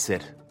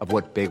opposite of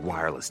what Big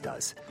Wireless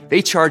does.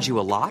 They charge you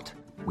a lot,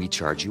 we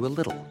charge you a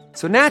little.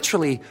 So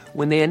naturally,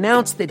 when they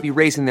announced they'd be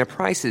raising their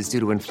prices due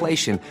to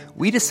inflation,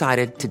 we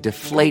decided to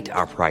deflate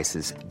our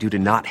prices due to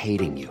not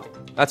hating you.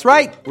 That's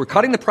right. We're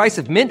cutting the price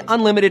of Mint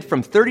Unlimited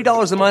from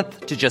 $30 a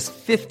month to just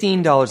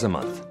 $15 a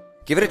month.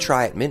 Give it a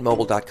try at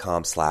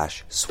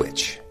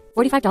mintmobile.com/switch.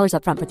 $45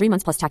 up front for 3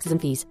 months plus taxes and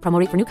fees. Promo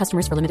rate for new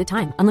customers for limited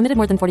time. Unlimited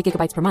more than 40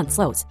 gigabytes per month.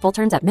 Slows full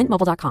terms at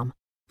mintmobile.com.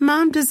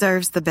 Mom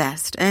deserves the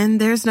best, and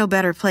there's no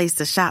better place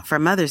to shop for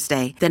Mother's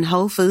Day than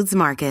Whole Foods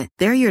Market.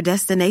 They're your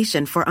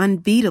destination for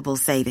unbeatable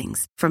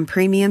savings, from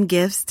premium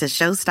gifts to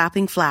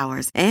show-stopping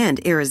flowers and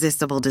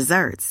irresistible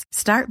desserts.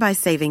 Start by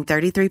saving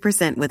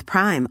 33% with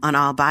Prime on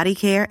all body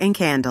care and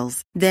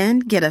candles. Then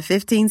get a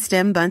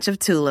 15-stem bunch of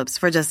tulips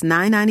for just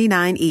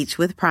 $9.99 each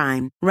with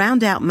Prime.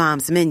 Round out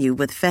Mom's menu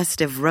with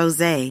festive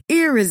rosé,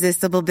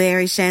 irresistible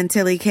berry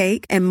chantilly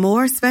cake, and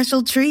more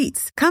special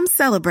treats. Come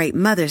celebrate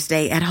Mother's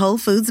Day at Whole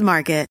Foods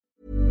Market.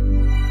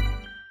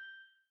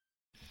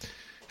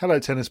 Hello,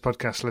 Tennis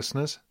Podcast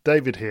listeners.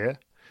 David here.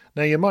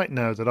 Now, you might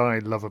know that I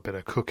love a bit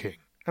of cooking,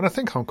 and I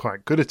think I'm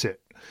quite good at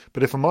it.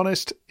 But if I'm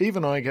honest,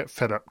 even I get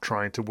fed up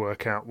trying to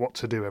work out what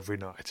to do every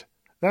night.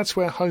 That's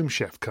where Home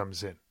Chef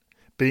comes in.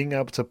 Being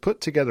able to put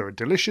together a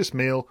delicious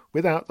meal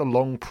without the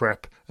long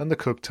prep and the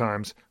cook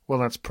times, well,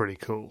 that's pretty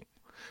cool.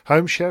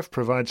 Home Chef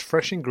provides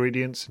fresh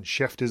ingredients and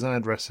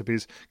chef-designed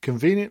recipes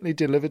conveniently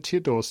delivered to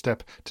your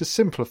doorstep to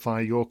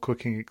simplify your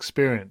cooking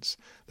experience.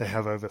 They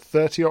have over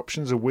 30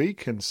 options a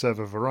week and serve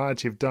a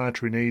variety of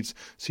dietary needs,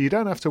 so you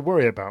don't have to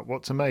worry about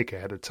what to make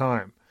ahead of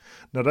time.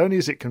 Not only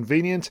is it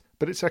convenient,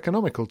 but it's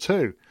economical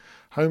too.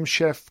 Home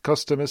Chef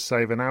customers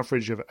save an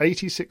average of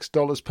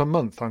 $86 per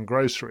month on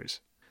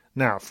groceries.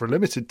 Now, for a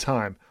limited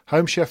time,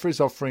 Home Chef is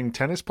offering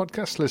Tennis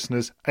Podcast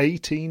listeners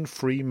 18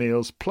 free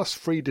meals plus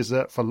free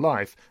dessert for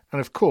life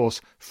and, of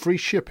course, free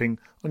shipping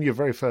on your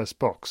very first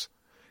box.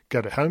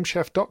 Go to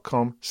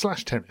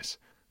homechef.com/tennis.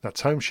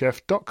 That's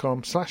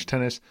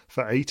homechef.com/tennis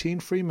for 18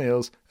 free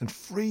meals and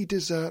free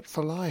dessert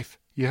for life.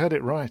 You heard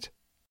it right.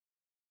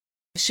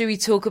 Should we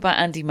talk about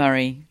Andy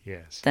Murray?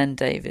 Yes. Then,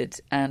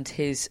 David, and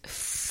his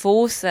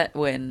 4-set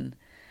win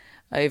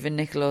over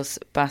Nicolas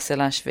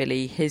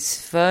Basilashvili, his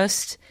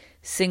first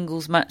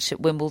singles match at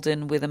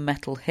Wimbledon with a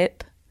metal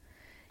hip,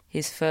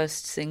 his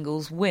first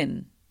singles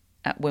win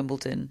at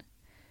Wimbledon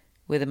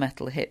with a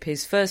metal hip,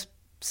 his first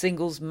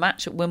singles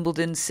match at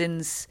Wimbledon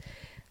since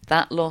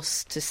that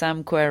loss to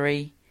Sam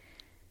Querrey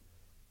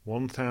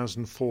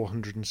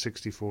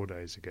 1,464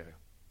 days ago.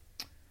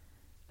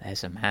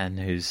 There's a man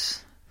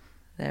who's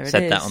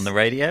said that on the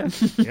radio.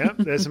 Yep,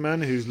 there's a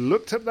man who's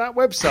looked up that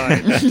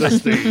website. That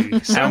does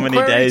the how many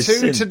days to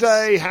since?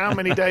 Today, how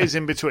many days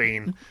in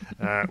between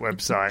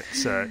website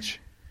search.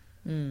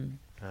 And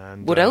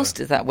And what else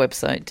does that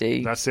website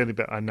do? That's the only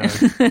bit I know.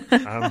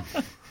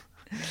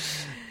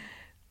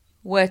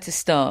 Where to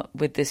start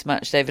with this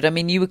match, David? I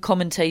mean, you were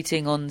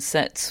commentating on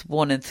sets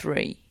 1 and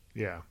 3.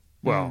 Yeah.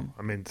 Well,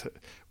 I mean,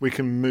 we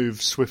can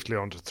move swiftly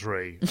on to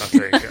 3, I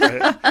think.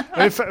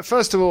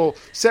 First of all,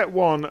 set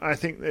 1, I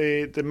think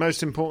the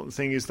most important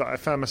thing is that I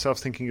found myself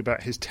thinking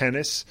about his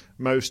tennis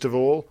most of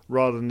all,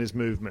 rather than his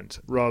movement,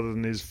 rather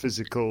than his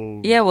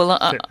physical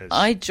fitness.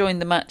 I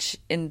joined the match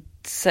in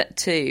set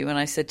 2, and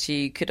I said to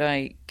you, could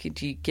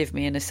you give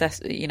me an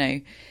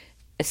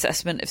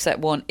assessment of set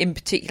 1, in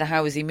particular,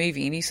 how was he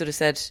moving? And you sort of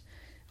said,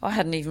 I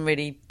hadn't even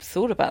really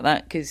thought about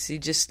that because he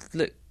just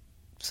looked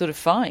sort of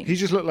fine. He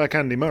just looked like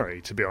Andy Murray,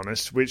 to be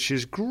honest, which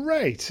is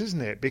great,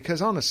 isn't it?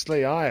 Because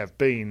honestly, I have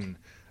been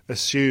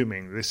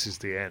assuming this is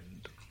the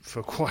end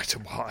for quite a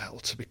while,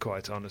 to be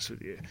quite honest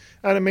with you.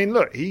 And I mean,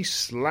 look, he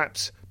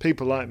slaps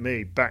people like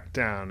me back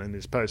down in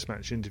his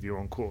post-match interview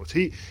on court.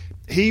 He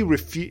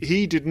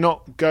did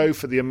not go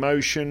for the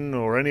emotion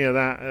or any of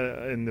that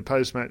in the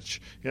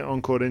post-match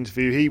on-court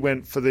interview. He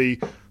went for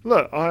the,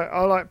 look,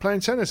 I like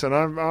playing tennis and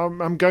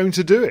I'm going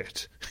to do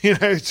it.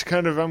 It's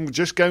kind of, I'm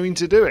just going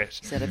to do it.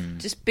 He said, I've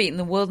just beaten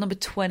the world number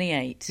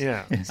 28.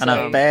 Yeah. And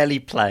I've barely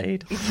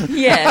played.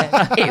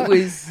 Yeah, it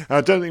was...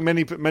 I don't think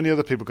many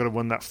other people could have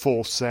won that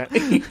 4th set.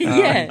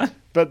 Yeah.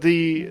 But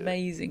the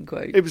amazing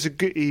quote. It was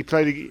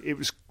it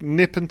was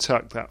nip and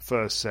tuck that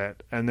first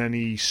set, and then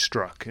he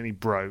struck and he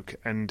broke,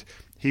 and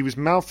he was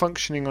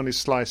malfunctioning on his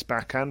slice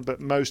backhand,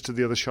 but most of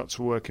the other shots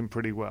were working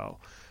pretty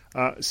well.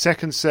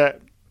 Second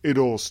set, it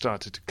all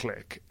started to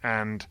click,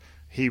 and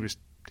he was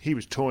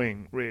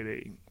toying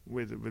really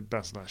with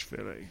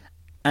Basilashvili.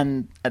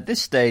 And at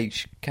this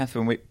stage,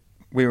 Catherine,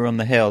 we were on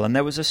the hill, and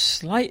there was a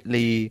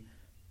slightly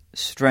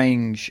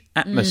strange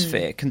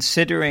atmosphere,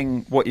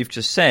 considering what you've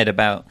just said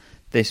about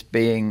this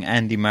being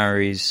Andy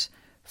Murray's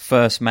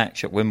first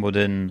match at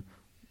Wimbledon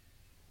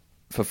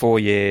for 4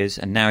 years,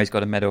 and now he's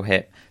got a metal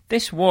hip.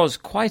 This was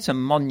quite a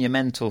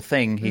monumental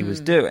thing he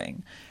was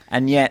doing,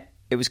 and yet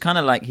it was kind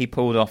of like he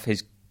pulled off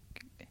his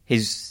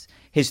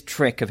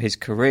trick of his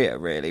career,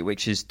 really,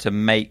 which is to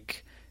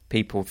make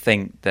people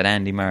think that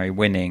Andy Murray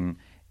winning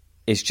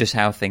is just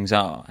how things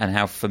are and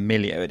how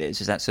familiar it is.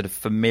 Is that sort of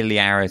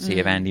familiarity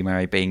of Andy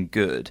Murray being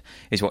good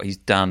is what he's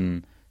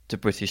done to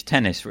British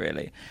tennis,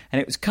 really.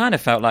 And it was kind of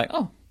felt like,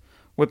 oh,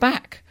 we're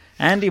back.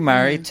 Andy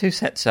Murray, 2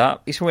 sets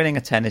up, he's winning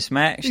a tennis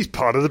match. He's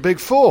part of the Big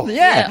Four.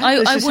 Yeah,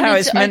 this is how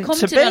it's meant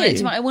to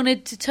be. I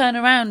wanted to turn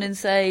around and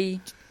say,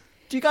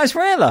 Do you guys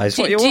realise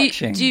what you're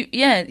watching?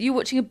 You're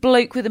watching a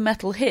bloke with a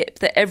metal hip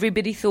that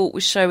everybody thought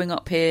was showing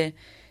up here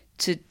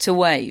to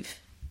wave.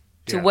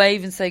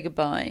 Wave and say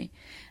goodbye.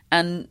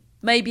 And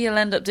maybe he'll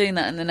end up doing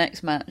that in the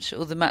next match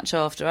or the match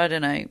after. I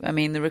don't know. I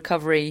mean, the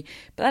recovery.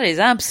 But that is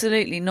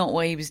absolutely not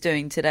what he was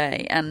doing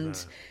today.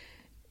 And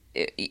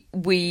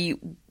we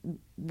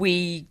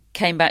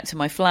came back to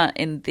my flat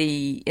in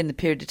the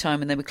period of time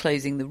when they were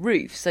closing the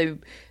roof. So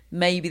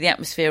maybe the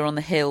atmosphere on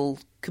the hill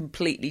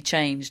completely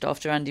changed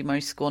after Andy Murray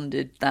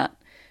squandered that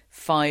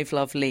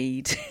 5-love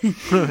lead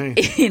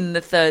in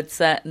the third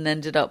set and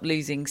ended up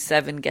losing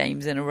 7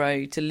 games in a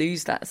row to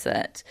lose that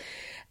set.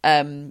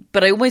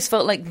 But I almost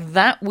felt like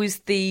that was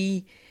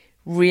the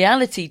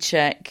reality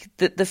check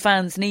that the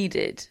fans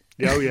needed.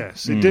 Oh,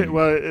 yes. It did.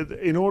 Well,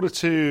 in order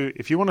to,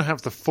 if you want to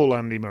have the full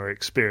Andy Murray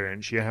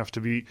experience, you have to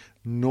be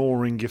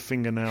gnawing your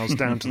fingernails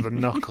down to the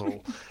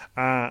knuckle,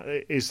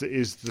 is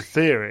the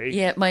theory.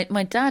 Yeah,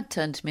 my dad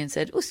turned to me and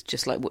said, "Oh, it's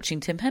just like watching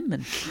Tim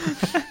Henman."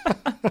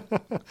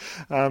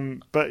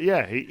 But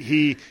yeah,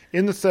 he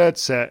in the third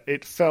set,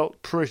 it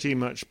felt pretty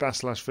much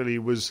Basilashvili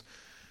was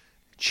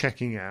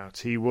checking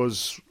out. It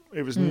was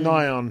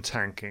nigh on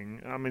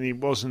tanking. I mean, he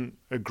wasn't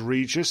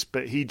egregious,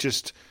 but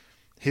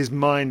his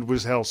mind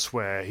was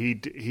elsewhere.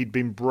 He'd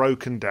been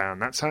broken down.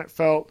 That's how it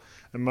felt.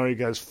 And Murray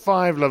goes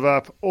 5-love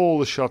up. All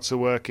the shots are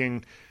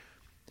working.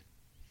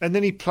 And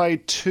then he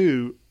played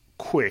 2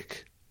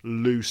 quick,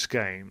 loose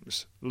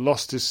games.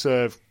 Lost his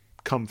serve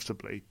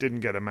comfortably. Didn't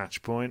get a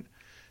match point.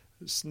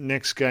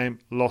 Next game,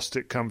 lost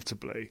it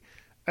comfortably.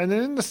 And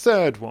then in the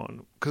third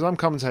one, because I'm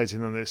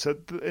commentating on this,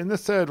 in the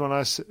third one,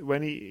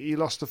 when he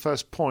lost the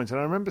first point, and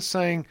I remember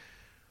saying,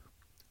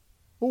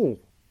 "Oh,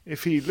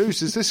 if he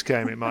loses this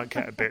game, it might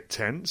get a bit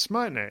tense,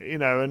 mightn't it?" You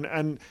know,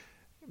 and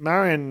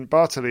Marion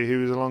Bartoli,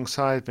 who was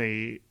alongside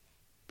me,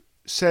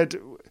 said,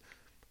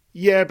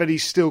 "Yeah, but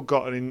he's still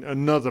got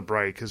another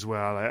break as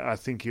well. I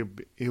think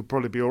he'll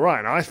probably be all right."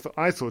 And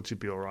I thought he'd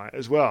be all right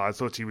as well. I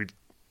thought he'd.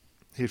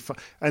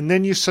 And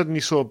then you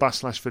suddenly saw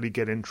Basilashvili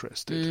get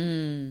interested,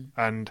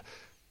 and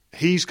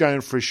he's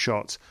going for his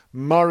shots.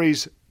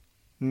 Murray's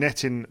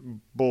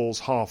netting balls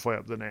halfway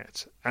up the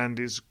net, and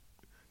is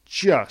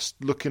just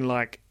looking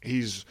like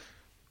he's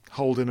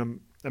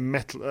holding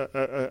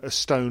a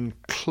stone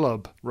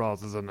club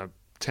rather than a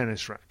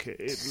tennis racket.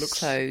 It looks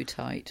so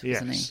tight,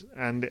 wasn't he?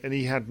 And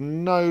he had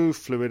no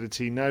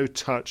fluidity, no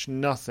touch,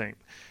 nothing.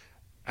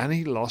 And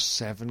he lost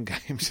 7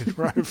 games in a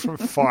row from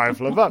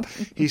 5-love up.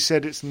 He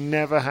said it's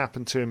never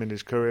happened to him in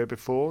his career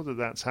before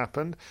that's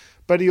happened.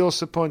 But he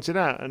also pointed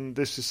out, and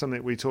this is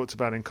something we talked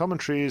about in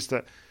commentary, is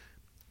that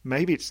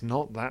maybe it's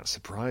not that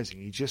surprising.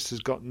 He just has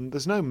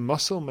there's no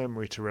muscle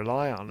memory to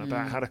rely on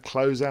about how to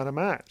close out a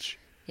match.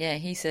 Yeah,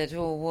 he said,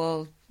 "Oh,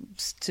 well,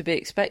 it's to be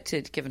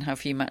expected given how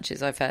few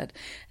matches I've had."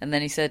 And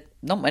then he said,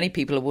 "Not many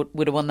people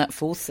would have won that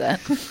 4th set."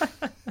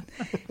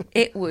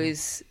 It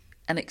was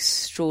an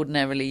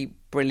extraordinarily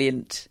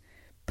brilliant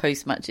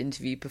post-match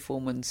interview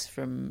performance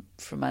from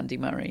Andy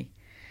Murray.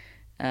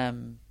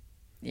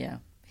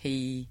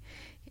 He,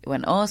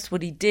 when asked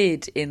what he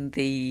did in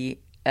the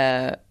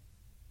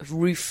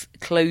roof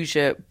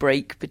closure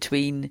break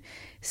between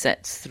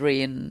sets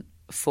 3 and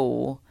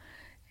 4,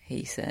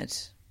 he said,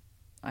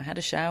 "I had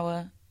a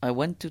shower, I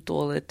went to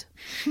toilet."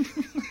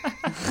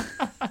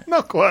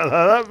 Not quite like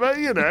that, but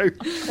you know.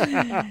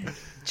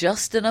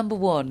 Just a number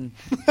 1,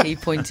 he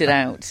pointed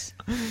out.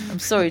 I'm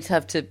sorry to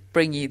have to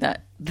bring you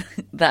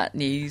that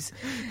news.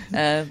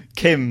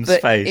 Kim's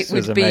but face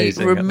was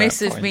amazing. It would be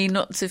remiss of me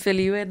not to fill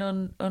you in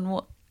on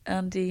what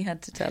Andy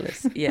had to tell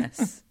us.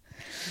 Yes.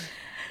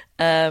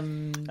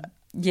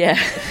 Yeah.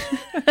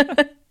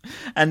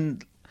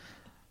 And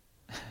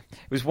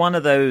it was one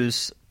of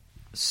those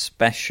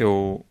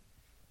special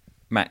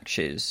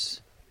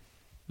matches.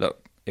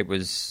 Look, it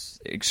was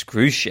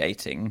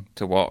excruciating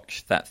to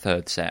watch that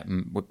third set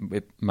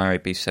with Murray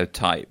be so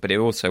tight, but it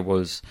also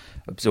was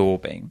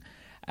absorbing.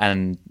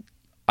 And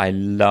I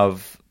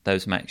love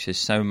those matches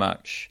so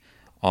much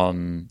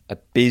on a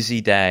busy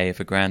day of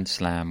a Grand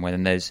Slam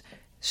when there's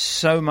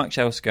so much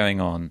else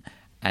going on,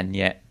 and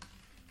yet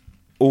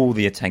all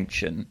the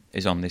attention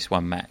is on this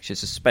one match.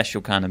 It's a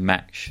special kind of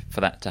match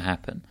for that to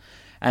happen.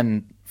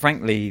 And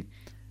frankly,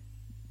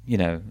 you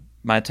know,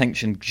 my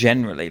attention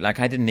generally,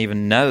 like I didn't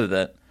even know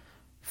that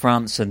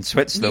France and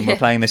Switzerland were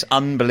playing this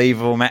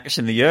unbelievable match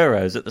in the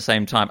Euros at the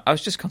same time. I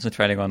was just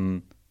concentrating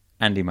on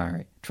Andy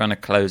Murray, trying to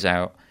close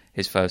out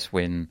his first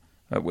win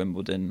at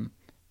Wimbledon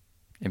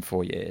in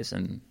 4 years.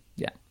 And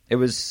yeah, it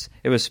was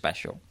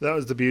special. That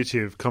was the beauty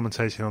of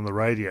commentating on the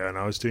radio, and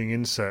I was doing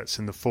inserts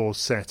in the 4th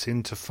set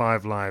into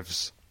 5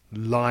 Live's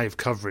live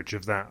coverage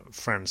of that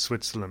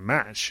France-Switzerland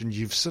match, and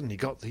you've suddenly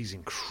got these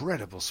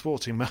incredible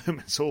sporting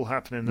moments all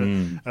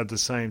happening at the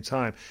same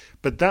time.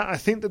 But I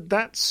think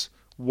that's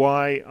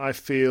why I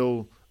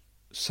feel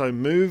so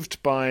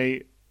moved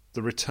by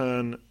the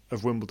return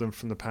of Wimbledon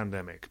from the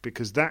pandemic,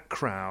 because that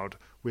crowd,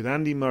 with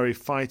Andy Murray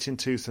fighting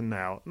tooth and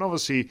nail, and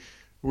obviously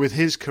with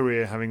his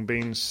career having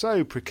been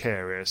so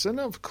precarious, and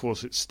of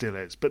course it still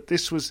is, but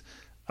this was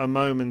a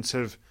moment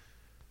of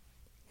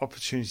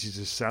opportunity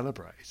to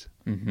celebrate.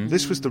 Mm-hmm.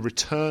 This was the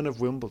return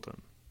of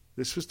Wimbledon.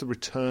 This was the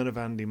return of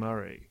Andy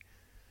Murray.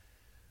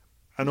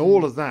 And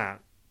all of that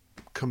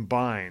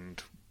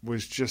combined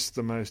was just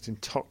the most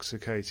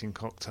intoxicating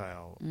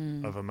cocktail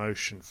of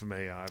emotion for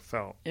me. I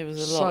felt it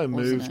was so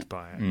moved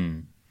by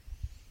it.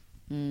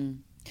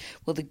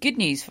 Well, the good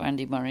news for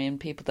Andy Murray and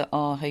people that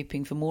are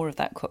hoping for more of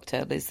that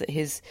cocktail is that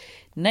his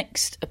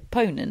next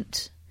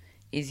opponent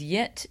is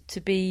yet to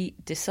be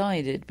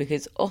decided,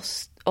 because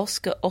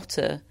Oscar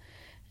Otte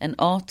and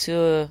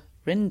Arthur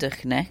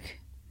Rinderknecht,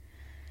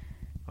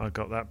 I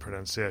got that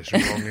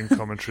pronunciation wrong in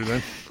commentary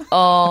then,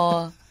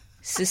 are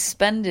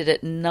suspended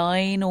at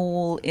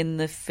 9-9 in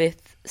the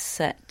 5th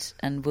set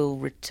and will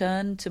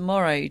return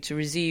tomorrow to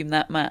resume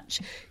that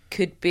match.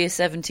 Could be a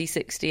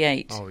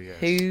 70-68. Oh, yes.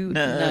 Who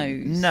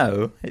knows?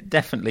 No, it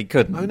definitely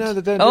couldn't. Oh, no,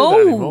 they don't do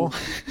that anymore.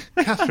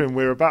 Catherine,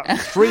 we're about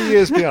 3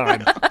 years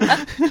behind.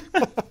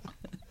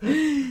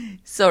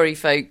 Sorry,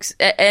 folks.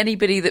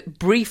 Anybody that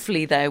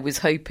briefly there was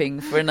hoping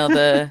for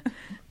another...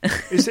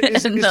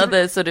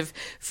 another sort of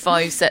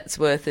 5 sets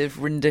worth of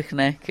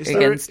Rinderknecht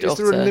against Otte. Is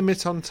there a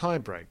limit on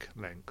tie-break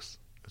length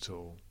at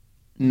all?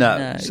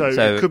 No. So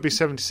it could be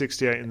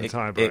 70-68 in the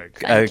tie-break.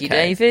 Thank you,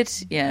 David.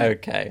 Yeah.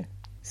 Okay.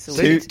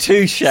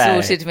 Touche.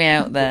 Sorted me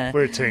out there.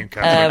 We're a team,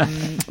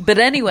 Catherine. But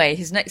anyway,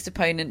 his next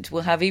opponent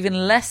will have even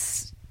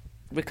less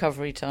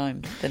recovery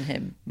time than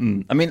him.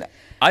 I mean,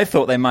 I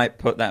thought they might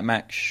put that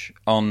match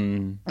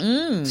on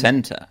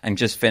centre and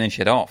just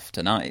finish it off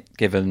tonight,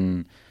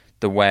 given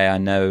the way I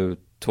know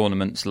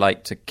tournaments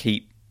like to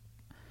keep,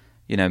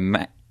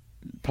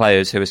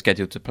 players who are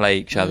scheduled to play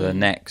each other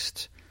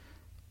next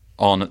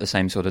on at the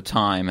same sort of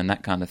time and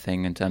that kind of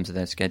thing in terms of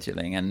their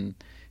scheduling. And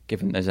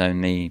given there's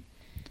only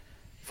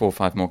 4 or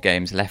 5 more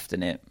games left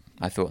in it,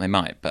 I thought they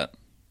might, but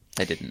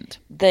they didn't.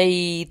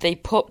 They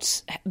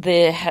popped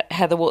the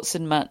Heather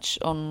Watson match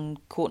on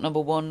court number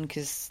 1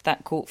 because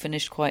that court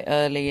finished quite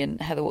early, and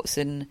Heather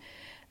Watson,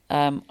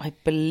 I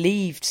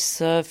believed,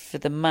 served for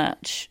the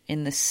match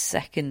in the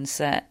 2nd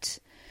set.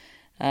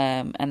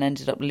 And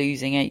ended up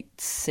losing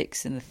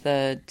 8-6 in the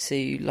 3rd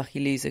to lucky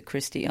loser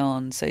Christy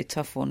Ahn. So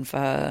tough one for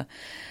her.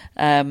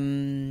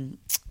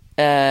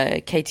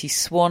 Katie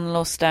Swan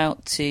lost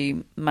out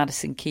to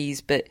Madison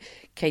Keys, but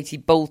Katie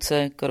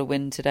Bolter got a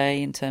win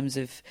today in terms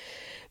of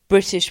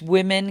British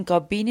women.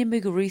 Garbine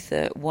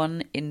Muguruza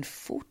won in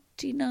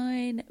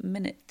 49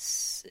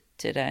 minutes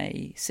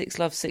today.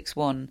 6-love,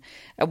 6-1.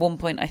 At one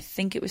point, I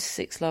think it was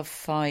 6-love,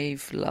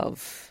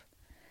 5-love.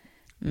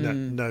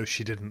 No,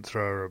 she didn't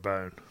throw her a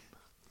bone.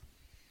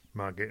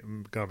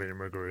 Garbine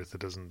Muguruza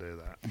doesn't do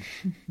that.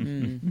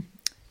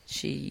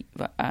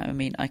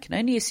 I can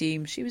only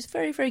assume she was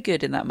very, very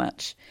good in that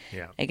match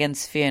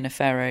against Fiona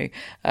Ferro.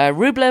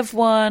 Rublev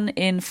won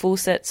in 4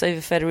 sets over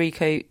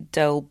Federico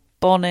Del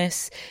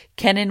Bonis.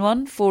 Kenin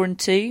won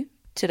 4-2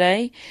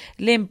 today.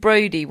 Liam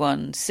Brody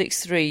won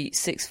 6-3,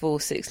 6-4,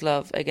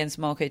 6-love against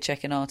Marco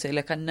Cecchinato.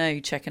 Look, I know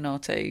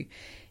Cecchinato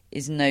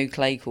is no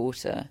clay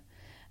quarter.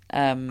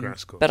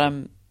 Grass quarter.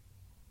 But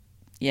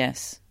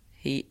yes,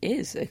 he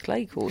is a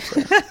clay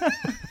quarter.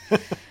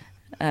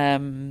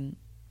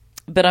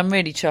 But I'm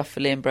really chuffed for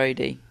Liam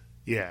Brody.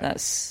 Yeah.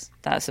 That's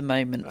a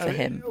moment for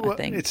him, I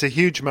think. It's a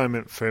huge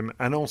moment for him,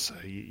 and also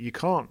you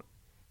can't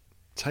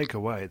take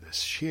away the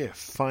sheer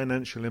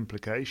financial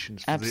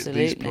implications for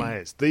these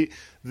players.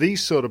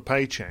 These sort of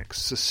paychecks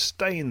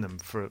sustain them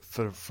for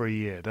a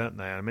year, don't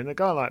they? I mean, a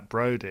guy like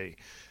Brody,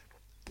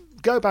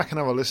 go back and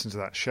have a listen to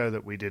that show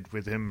that we did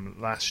with him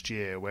last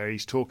year where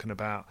he's talking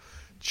about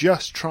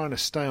just trying to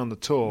stay on the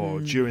tour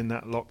during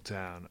that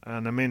lockdown.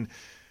 And I mean,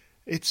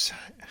 I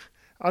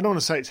don't want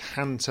to say it's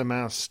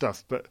hand-to-mouth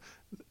stuff, but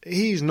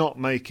he's not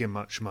making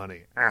much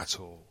money at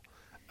all.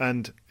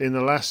 And in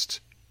the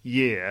last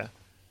year,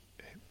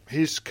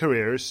 his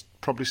career has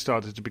probably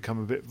started to become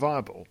a bit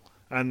viable.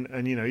 And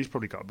he's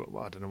probably got,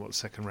 I don't know what the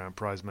second-round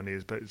prize money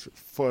is, but it's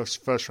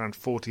first round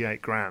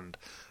 48 grand.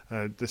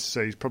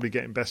 So he's probably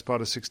getting best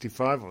part of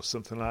 65 or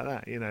something like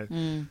that,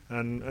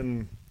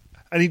 And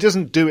he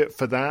doesn't do it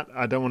for that.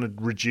 I don't want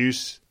to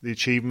reduce the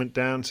achievement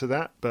down to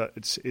that, but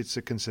it's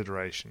a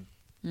consideration.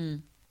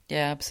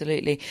 Yeah,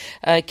 absolutely.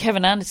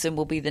 Kevin Anderson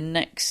will be the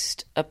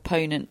next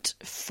opponent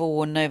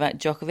for Novak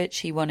Djokovic.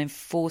 He won in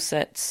 4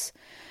 sets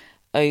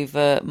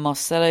over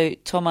Marcelo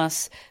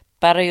Tomás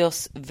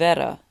Barrios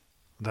Vera.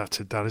 That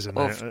is a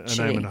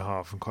name and a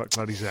half. I'm quite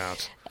glad he's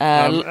out.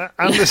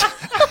 Anderson,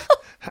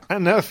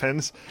 and no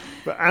offence,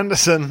 but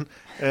Anderson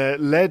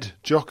led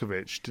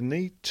Djokovic, didn't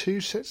he?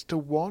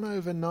 2-1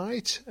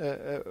 overnight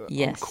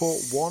on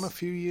court 1 a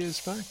few years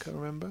back, I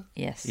remember.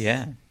 Yes.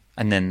 Yeah.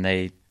 And then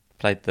they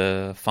played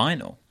the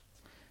final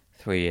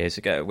 3 years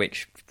ago,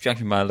 which,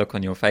 judging by the look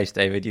on your face,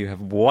 David, you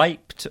have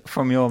wiped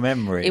from your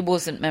memory. It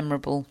wasn't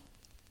memorable.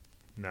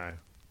 No.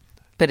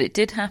 But it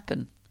did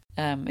happen.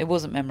 It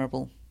wasn't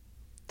memorable,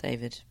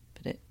 David,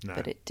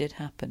 but it did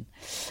happen.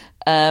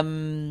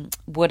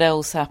 What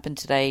else happened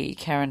today?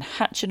 Karen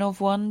Khachanov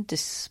won,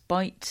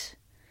 despite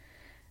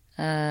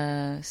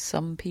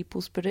Some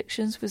people's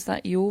predictions. Was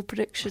that your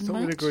prediction, I thought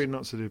Matt? we'd agreed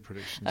not to do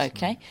predictions.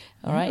 Okay,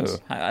 all right.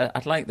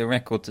 I'd like the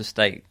record to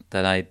state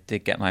that I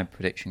did get my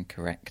prediction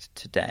correct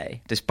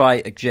today,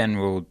 despite a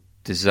general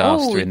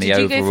disaster in the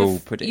overall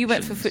predictions. You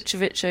went for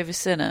Fucsovics over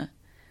Sinner.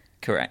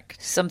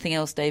 Correct. Something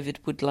else David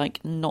would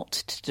like not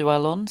to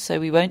dwell on,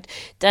 so we won't.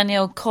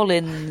 Danielle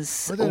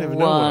Collins I don't even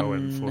know what I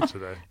went for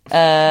today.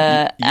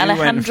 You Alejandro...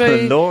 went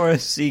for Laura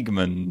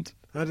Siegmund.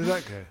 How did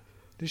that go?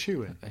 Did she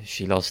win?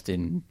 She lost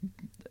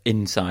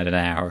inside an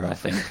hour, I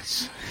think.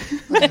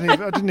 I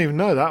didn't even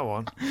know that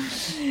one.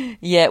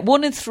 Yeah,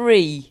 1 and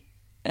 3.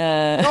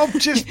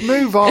 Just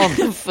move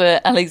on. For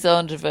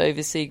Alexandrova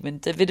over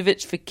Siegmund.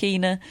 Davidovich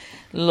Fokina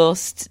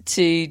lost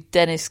to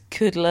Denis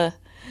Kudla.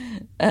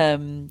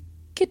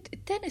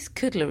 Denis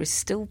Kudla is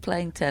still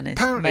playing tennis.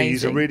 Apparently Amazing.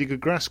 he's a really good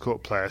grass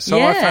court player. So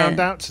Yeah. I found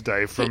out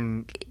today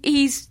from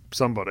he's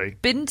somebody.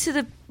 been to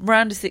the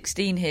round of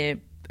 16 here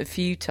a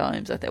few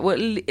times, I think.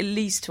 Well, at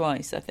least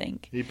twice, I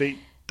think. He beat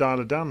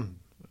Dyla Dan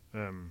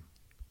in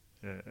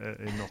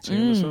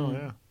Nottingham as well,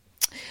 yeah.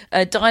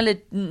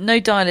 No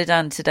Dyla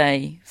Dan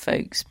today,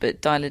 folks,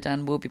 but Dyla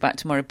Dan will be back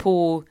tomorrow.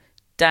 Poor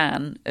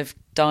Dan of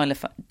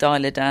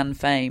Dyla Dan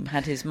fame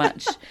had his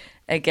match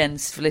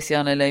against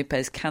Feliciano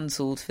Lopez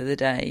cancelled for the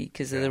day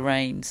because of the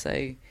rain,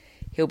 so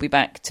he'll be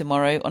back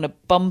tomorrow on a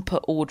bumper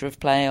order of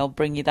play. I'll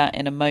bring you that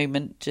in a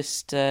moment.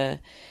 Just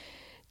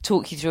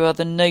talk you through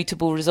other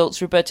notable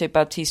results. Roberto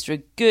Bautista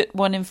Agut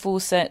won in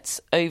 4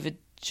 sets over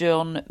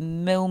John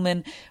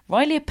Millman.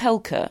 Riley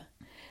Opelka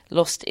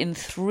lost in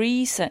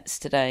 3 sets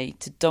today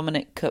to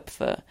Dominic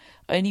Kupfer.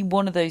 Only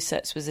one of those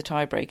sets was a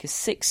tiebreaker,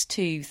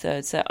 6-2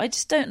 third set. I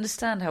just don't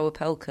understand how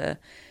Opelka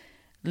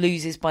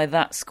loses by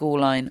that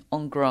scoreline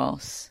on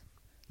grass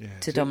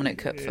to Dominic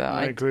Kupfer.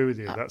 I agree with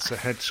you. That's a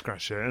head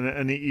scratcher.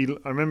 And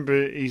I remember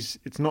it's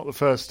not the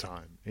first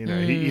time. You know,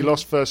 he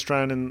lost first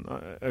round in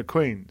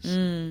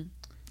Queens.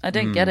 I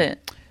don't get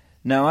it.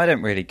 No, I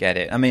don't really get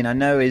it. I mean, I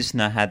know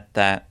Isner had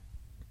that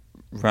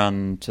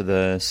run to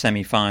the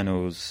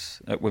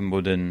semi-finals at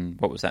Wimbledon,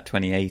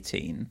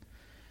 2018?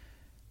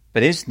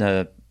 But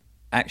Isner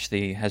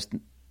actually has,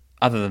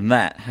 other than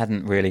that,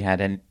 hadn't really had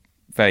any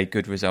very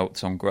good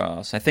results on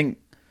grass. I think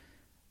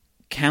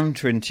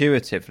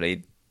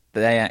counterintuitively,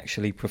 they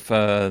actually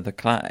prefer the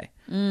clay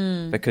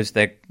because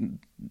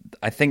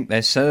I think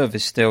their serve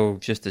is still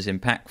just as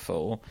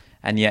impactful,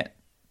 and yet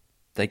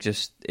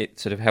it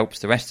sort of helps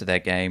the rest of their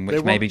game,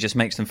 which maybe just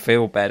makes them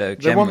feel better.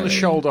 They want the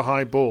shoulder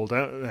high ball,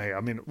 don't they?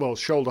 I mean,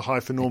 shoulder high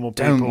for normal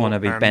people, don't want to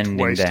be and bending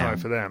waist down high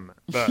for them.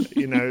 But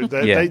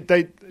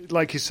they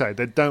like you say,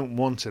 they don't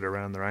want it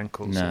around their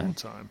ankles all the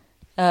time.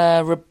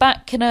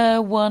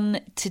 Rybakina won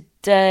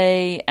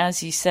today,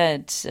 as you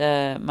said.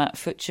 Matt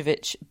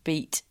Fucsovics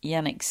beat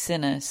Yannick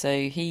Sinner,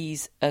 so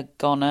he's a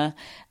goner.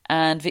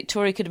 And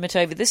Victoria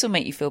Kudermetova, this will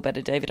make you feel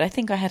better, David. I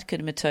think I had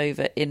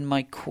Kudermetova in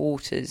my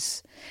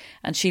quarters,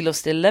 and she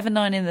lost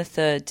 11-9 in the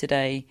third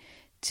today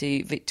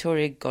to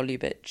Victoria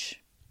Golubic.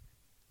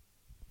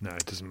 No,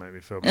 it doesn't make me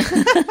feel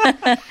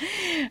better.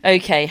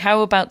 Okay,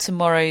 how about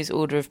tomorrow's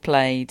order of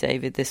play,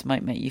 David? This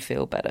might make you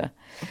feel better.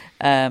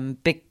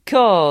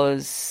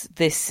 Because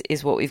this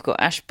is what we've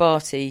got. Ash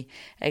Barty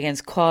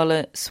against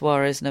Koala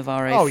Suarez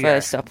Navarro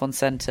first up on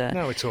centre.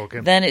 Now we're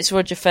talking. Then it's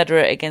Roger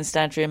Federer against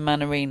Adrian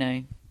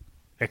Manarino.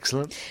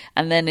 Excellent.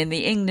 And then in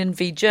the England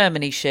v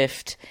Germany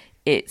shift,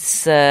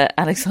 it's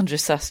Alexandra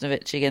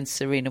Sasnovich against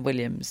Serena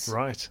Williams.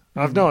 Right.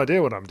 I've no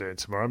idea what I'm doing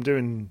tomorrow. I'm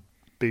doing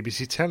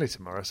BBC Telly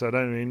tomorrow, so I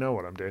don't really know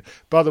what I'm doing.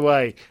 By the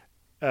way,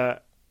 there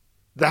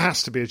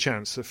has to be a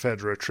chance that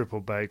Federer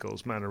triple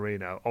bagels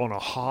Manarino on a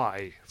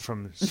high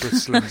from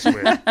Switzerland's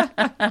win.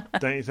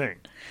 Don't you think?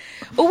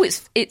 Oh,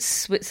 it's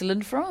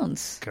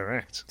Switzerland-France.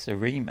 Correct. It's a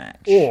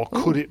rematch. Or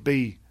could it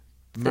be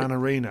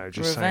Manarino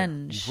just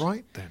revenge. Saying,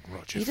 right then,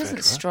 Roger Federer. He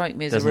doesn't strike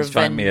me as doesn't a revenge.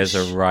 strike me as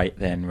a right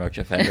then,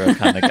 Roger Federer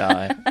kind of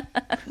guy.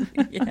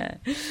 Yeah.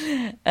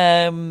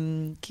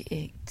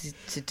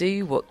 To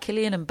do what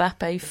Kylian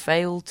Mbappe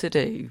failed to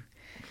do.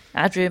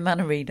 Adrian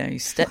Manarino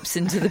steps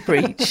into the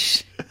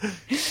breach.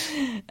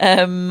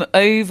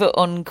 Over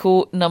on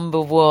court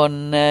number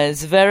 1,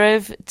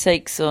 Zverev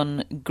takes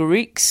on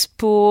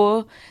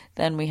Griekspoor.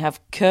 Then we have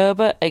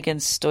Kerber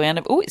against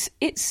Stoyanov. Oh,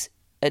 it's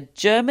a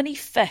Germany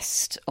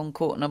fest on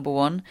court number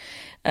 1.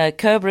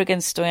 Kerber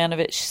against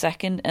Stojanovic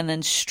second, and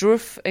then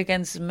Struff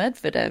against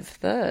Medvedev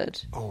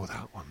third. Oh,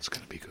 that one's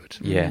going to be good.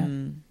 Yeah.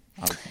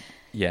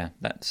 Yeah,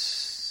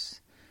 that's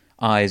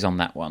eyes on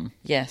that one.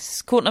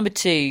 Yes. Court number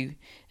 2,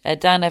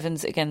 Dan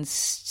Evans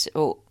against...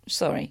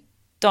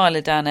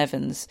 Dyla Dan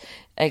Evans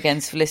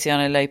against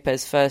Feliciano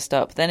Lopez first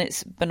up. Then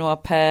it's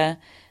Benoit Paire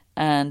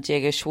and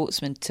Diego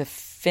Schwartzman to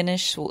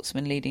finish.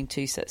 Schwartzman leading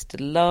 2 sets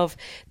to love.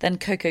 Then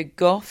Coco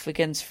Gauff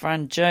against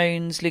Fran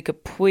Jones. Luca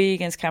Pouille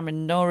against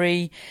Cameron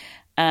Norrie.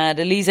 And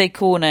Elise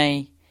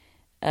Cornet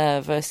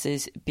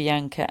versus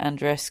Bianca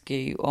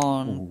Andreescu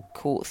on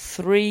court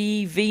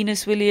 3.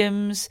 Venus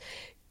Williams,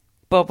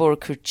 Barbora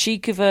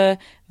Krejcikova,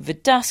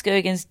 Verdasco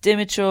against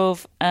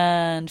Dimitrov,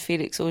 and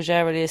Felix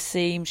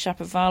Auger-Aliassime.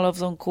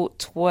 Shapovalov's on court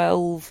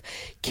 12.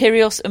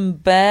 Kyrgios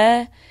and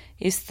Baer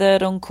his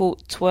third on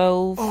court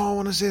 12. Oh, I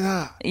want to see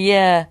that.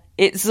 Yeah,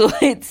 it's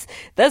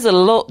there's a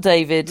lot,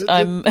 David.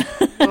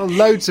 Well,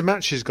 loads of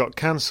matches got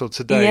cancelled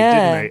today,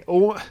 didn't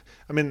they?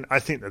 I mean, I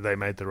think that they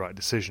made the right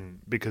decision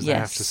because they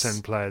have to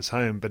send players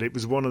home, but it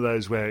was one of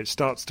those where it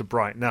starts to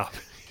brighten up.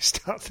 You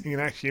start thinking,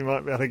 actually, you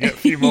might be able to get a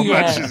few more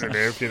matches in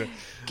here. If you know.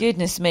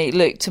 Goodness me.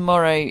 Look,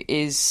 tomorrow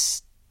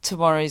is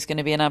going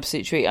to be an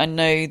absolute treat. I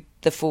know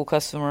the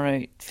forecast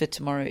for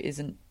tomorrow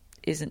isn't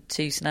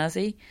too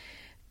snazzy,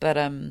 but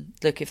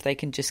look, if they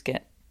can just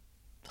get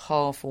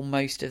half or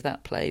most of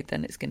that played,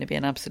 then it's going to be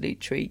an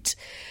absolute treat.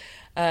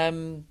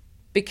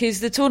 Because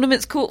the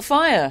tournament's caught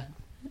fire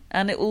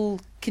and it will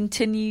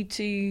continue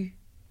to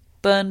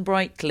burn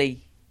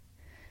brightly.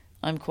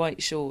 I'm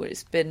quite sure.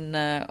 It's been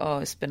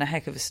a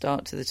heck of a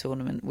start to the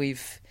tournament.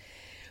 We've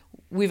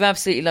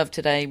absolutely loved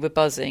today. We're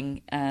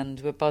buzzing,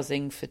 and we're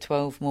buzzing for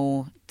 12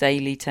 more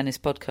daily tennis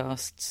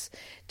podcasts,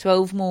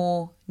 12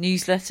 more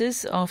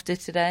newsletters after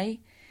today.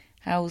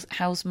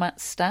 How's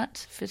Matt's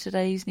stat for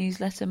today's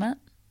newsletter, Matt?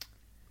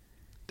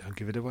 Don't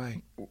give it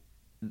away.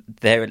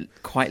 There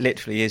quite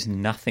literally is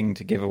nothing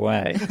to give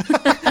away.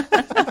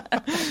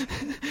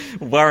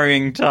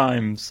 Worrying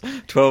times.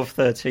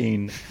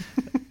 12:13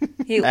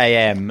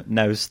 a.m.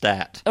 No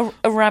stat.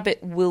 A rabbit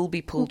will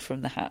be pulled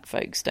from the hat,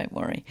 folks. Don't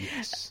worry.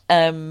 Yes.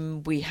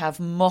 We have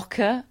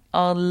Mocha,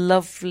 our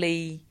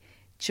lovely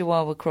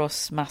Chihuahua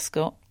Cross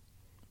mascot,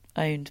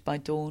 owned by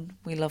Dawn.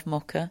 We love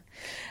Mocha.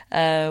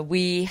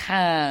 We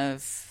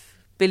have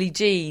Billie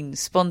Jean,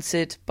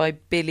 sponsored by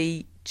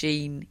Billie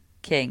Jean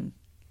King.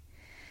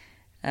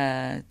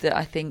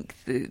 I think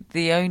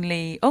the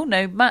only... Oh,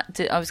 no, Matt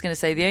did, I was going to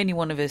say the only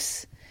one of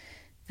us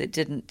that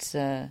didn't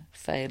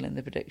fail in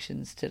the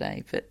predictions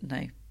today. But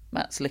no,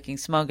 Matt's looking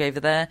smug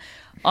over there.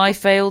 I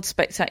failed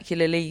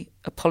spectacularly.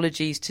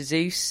 Apologies to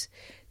Zeus.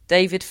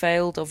 David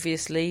failed,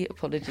 obviously.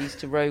 Apologies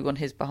to Rogue on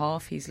his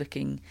behalf. He's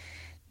looking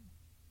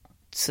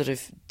sort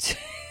of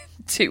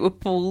too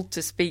appalled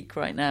to speak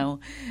right now.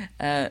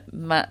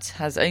 Matt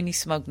has only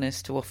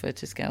smugness to offer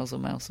to Scales or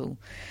Mousel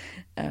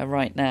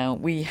right now.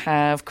 We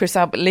have Chris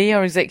Albert Lee,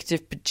 our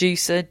executive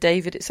producer.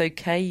 David, it's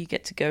okay. You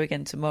get to go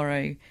again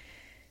tomorrow.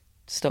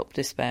 Stop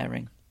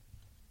despairing.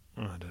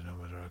 I don't know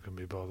whether I can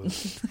be bothered.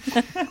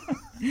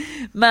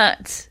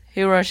 Matt,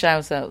 who are our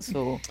shout-outs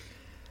for?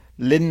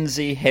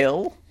 Lindsay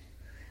Hill.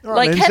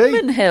 Right, like Lindsay.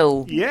 Henman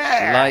Hill.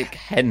 Yeah. Like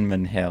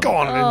Henman Hill. Go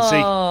on,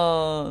 Lindsay.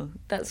 Oh,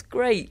 that's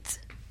great.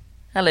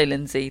 Hello,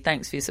 Lindsay.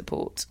 Thanks for your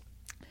support.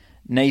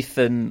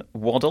 Nathan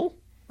Waddle.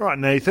 Right,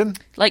 Nathan.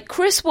 Like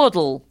Chris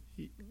Waddle.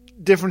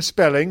 Different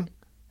spelling.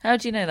 How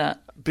do you know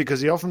that?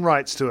 Because he often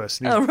writes to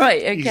us. Oh,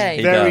 right, okay.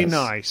 He's very does.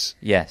 nice.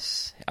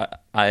 Yes.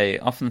 I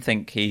often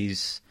think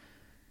he's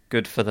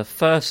good for the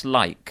first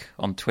like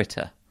on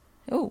Twitter.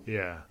 Oh.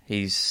 Yeah.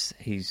 He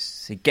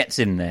gets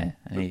in there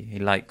and he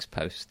likes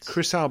posts.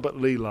 Chris Albert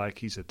Lee,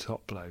 he's a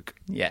top bloke.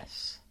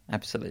 Yes,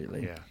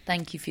 absolutely. Yeah.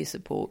 Thank you for your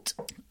support.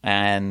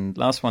 And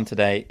last one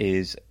today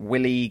is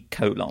Willie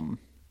Colon.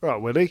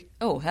 Right, Willie.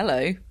 Oh,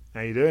 hello.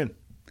 How you doing?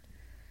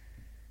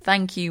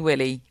 Thank you,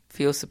 Willie,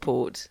 for your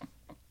support.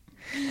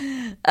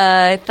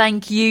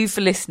 Thank you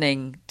for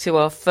listening to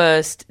our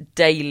first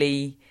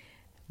daily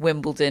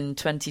Wimbledon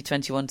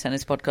 2021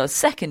 tennis podcast.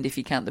 Second, if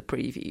you count the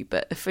preview,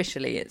 but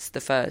officially it's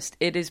the first.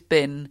 It has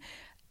been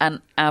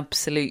an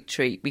absolute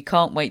treat. We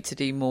can't wait to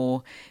do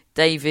more.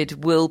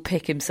 David will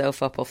pick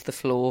himself up off the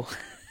floor.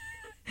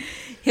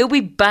 He'll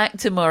be back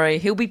tomorrow.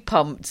 He'll be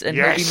pumped and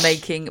he'll be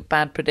making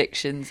bad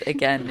predictions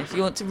again. If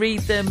you want to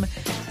read them,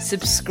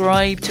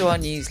 subscribe to our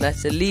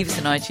newsletter, leave us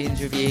an iTunes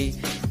review,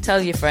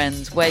 tell your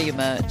friends, wear your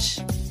merch,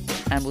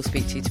 and we'll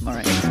speak to you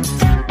tomorrow.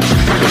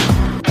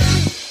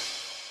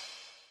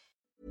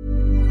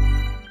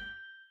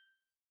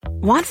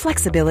 Want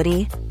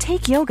flexibility?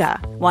 Take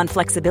yoga. Want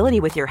flexibility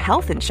with your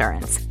health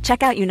insurance?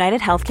 Check out United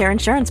Healthcare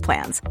Insurance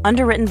Plans.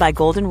 Underwritten by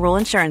Golden Rule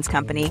Insurance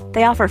Company,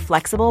 they offer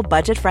flexible,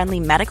 budget-friendly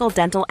medical,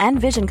 dental, and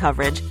vision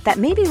coverage that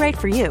may be right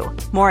for you.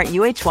 More at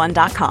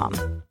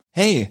uh1.com.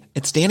 Hey,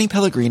 it's Danny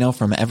Pellegrino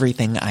from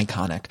Everything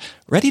Iconic.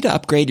 Ready to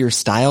upgrade your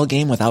style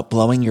game without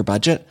blowing your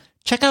budget?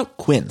 Check out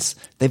Quince.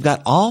 They've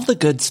got all the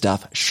good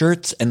stuff,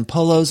 shirts and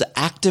polos,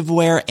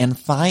 activewear, and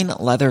fine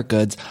leather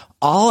goods,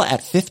 all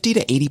at 50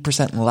 to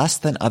 80% less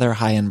than other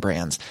high-end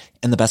brands.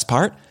 And the best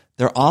part?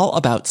 They're all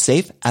about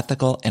safe,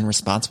 ethical, and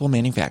responsible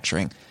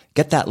manufacturing.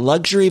 Get that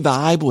luxury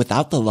vibe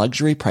without the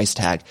luxury price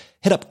tag.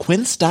 Hit up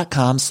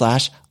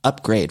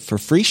quince.com/upgrade for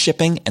free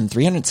shipping and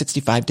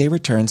 365-day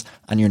returns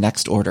on your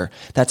next order.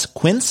 That's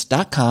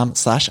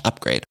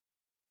quince.com/upgrade.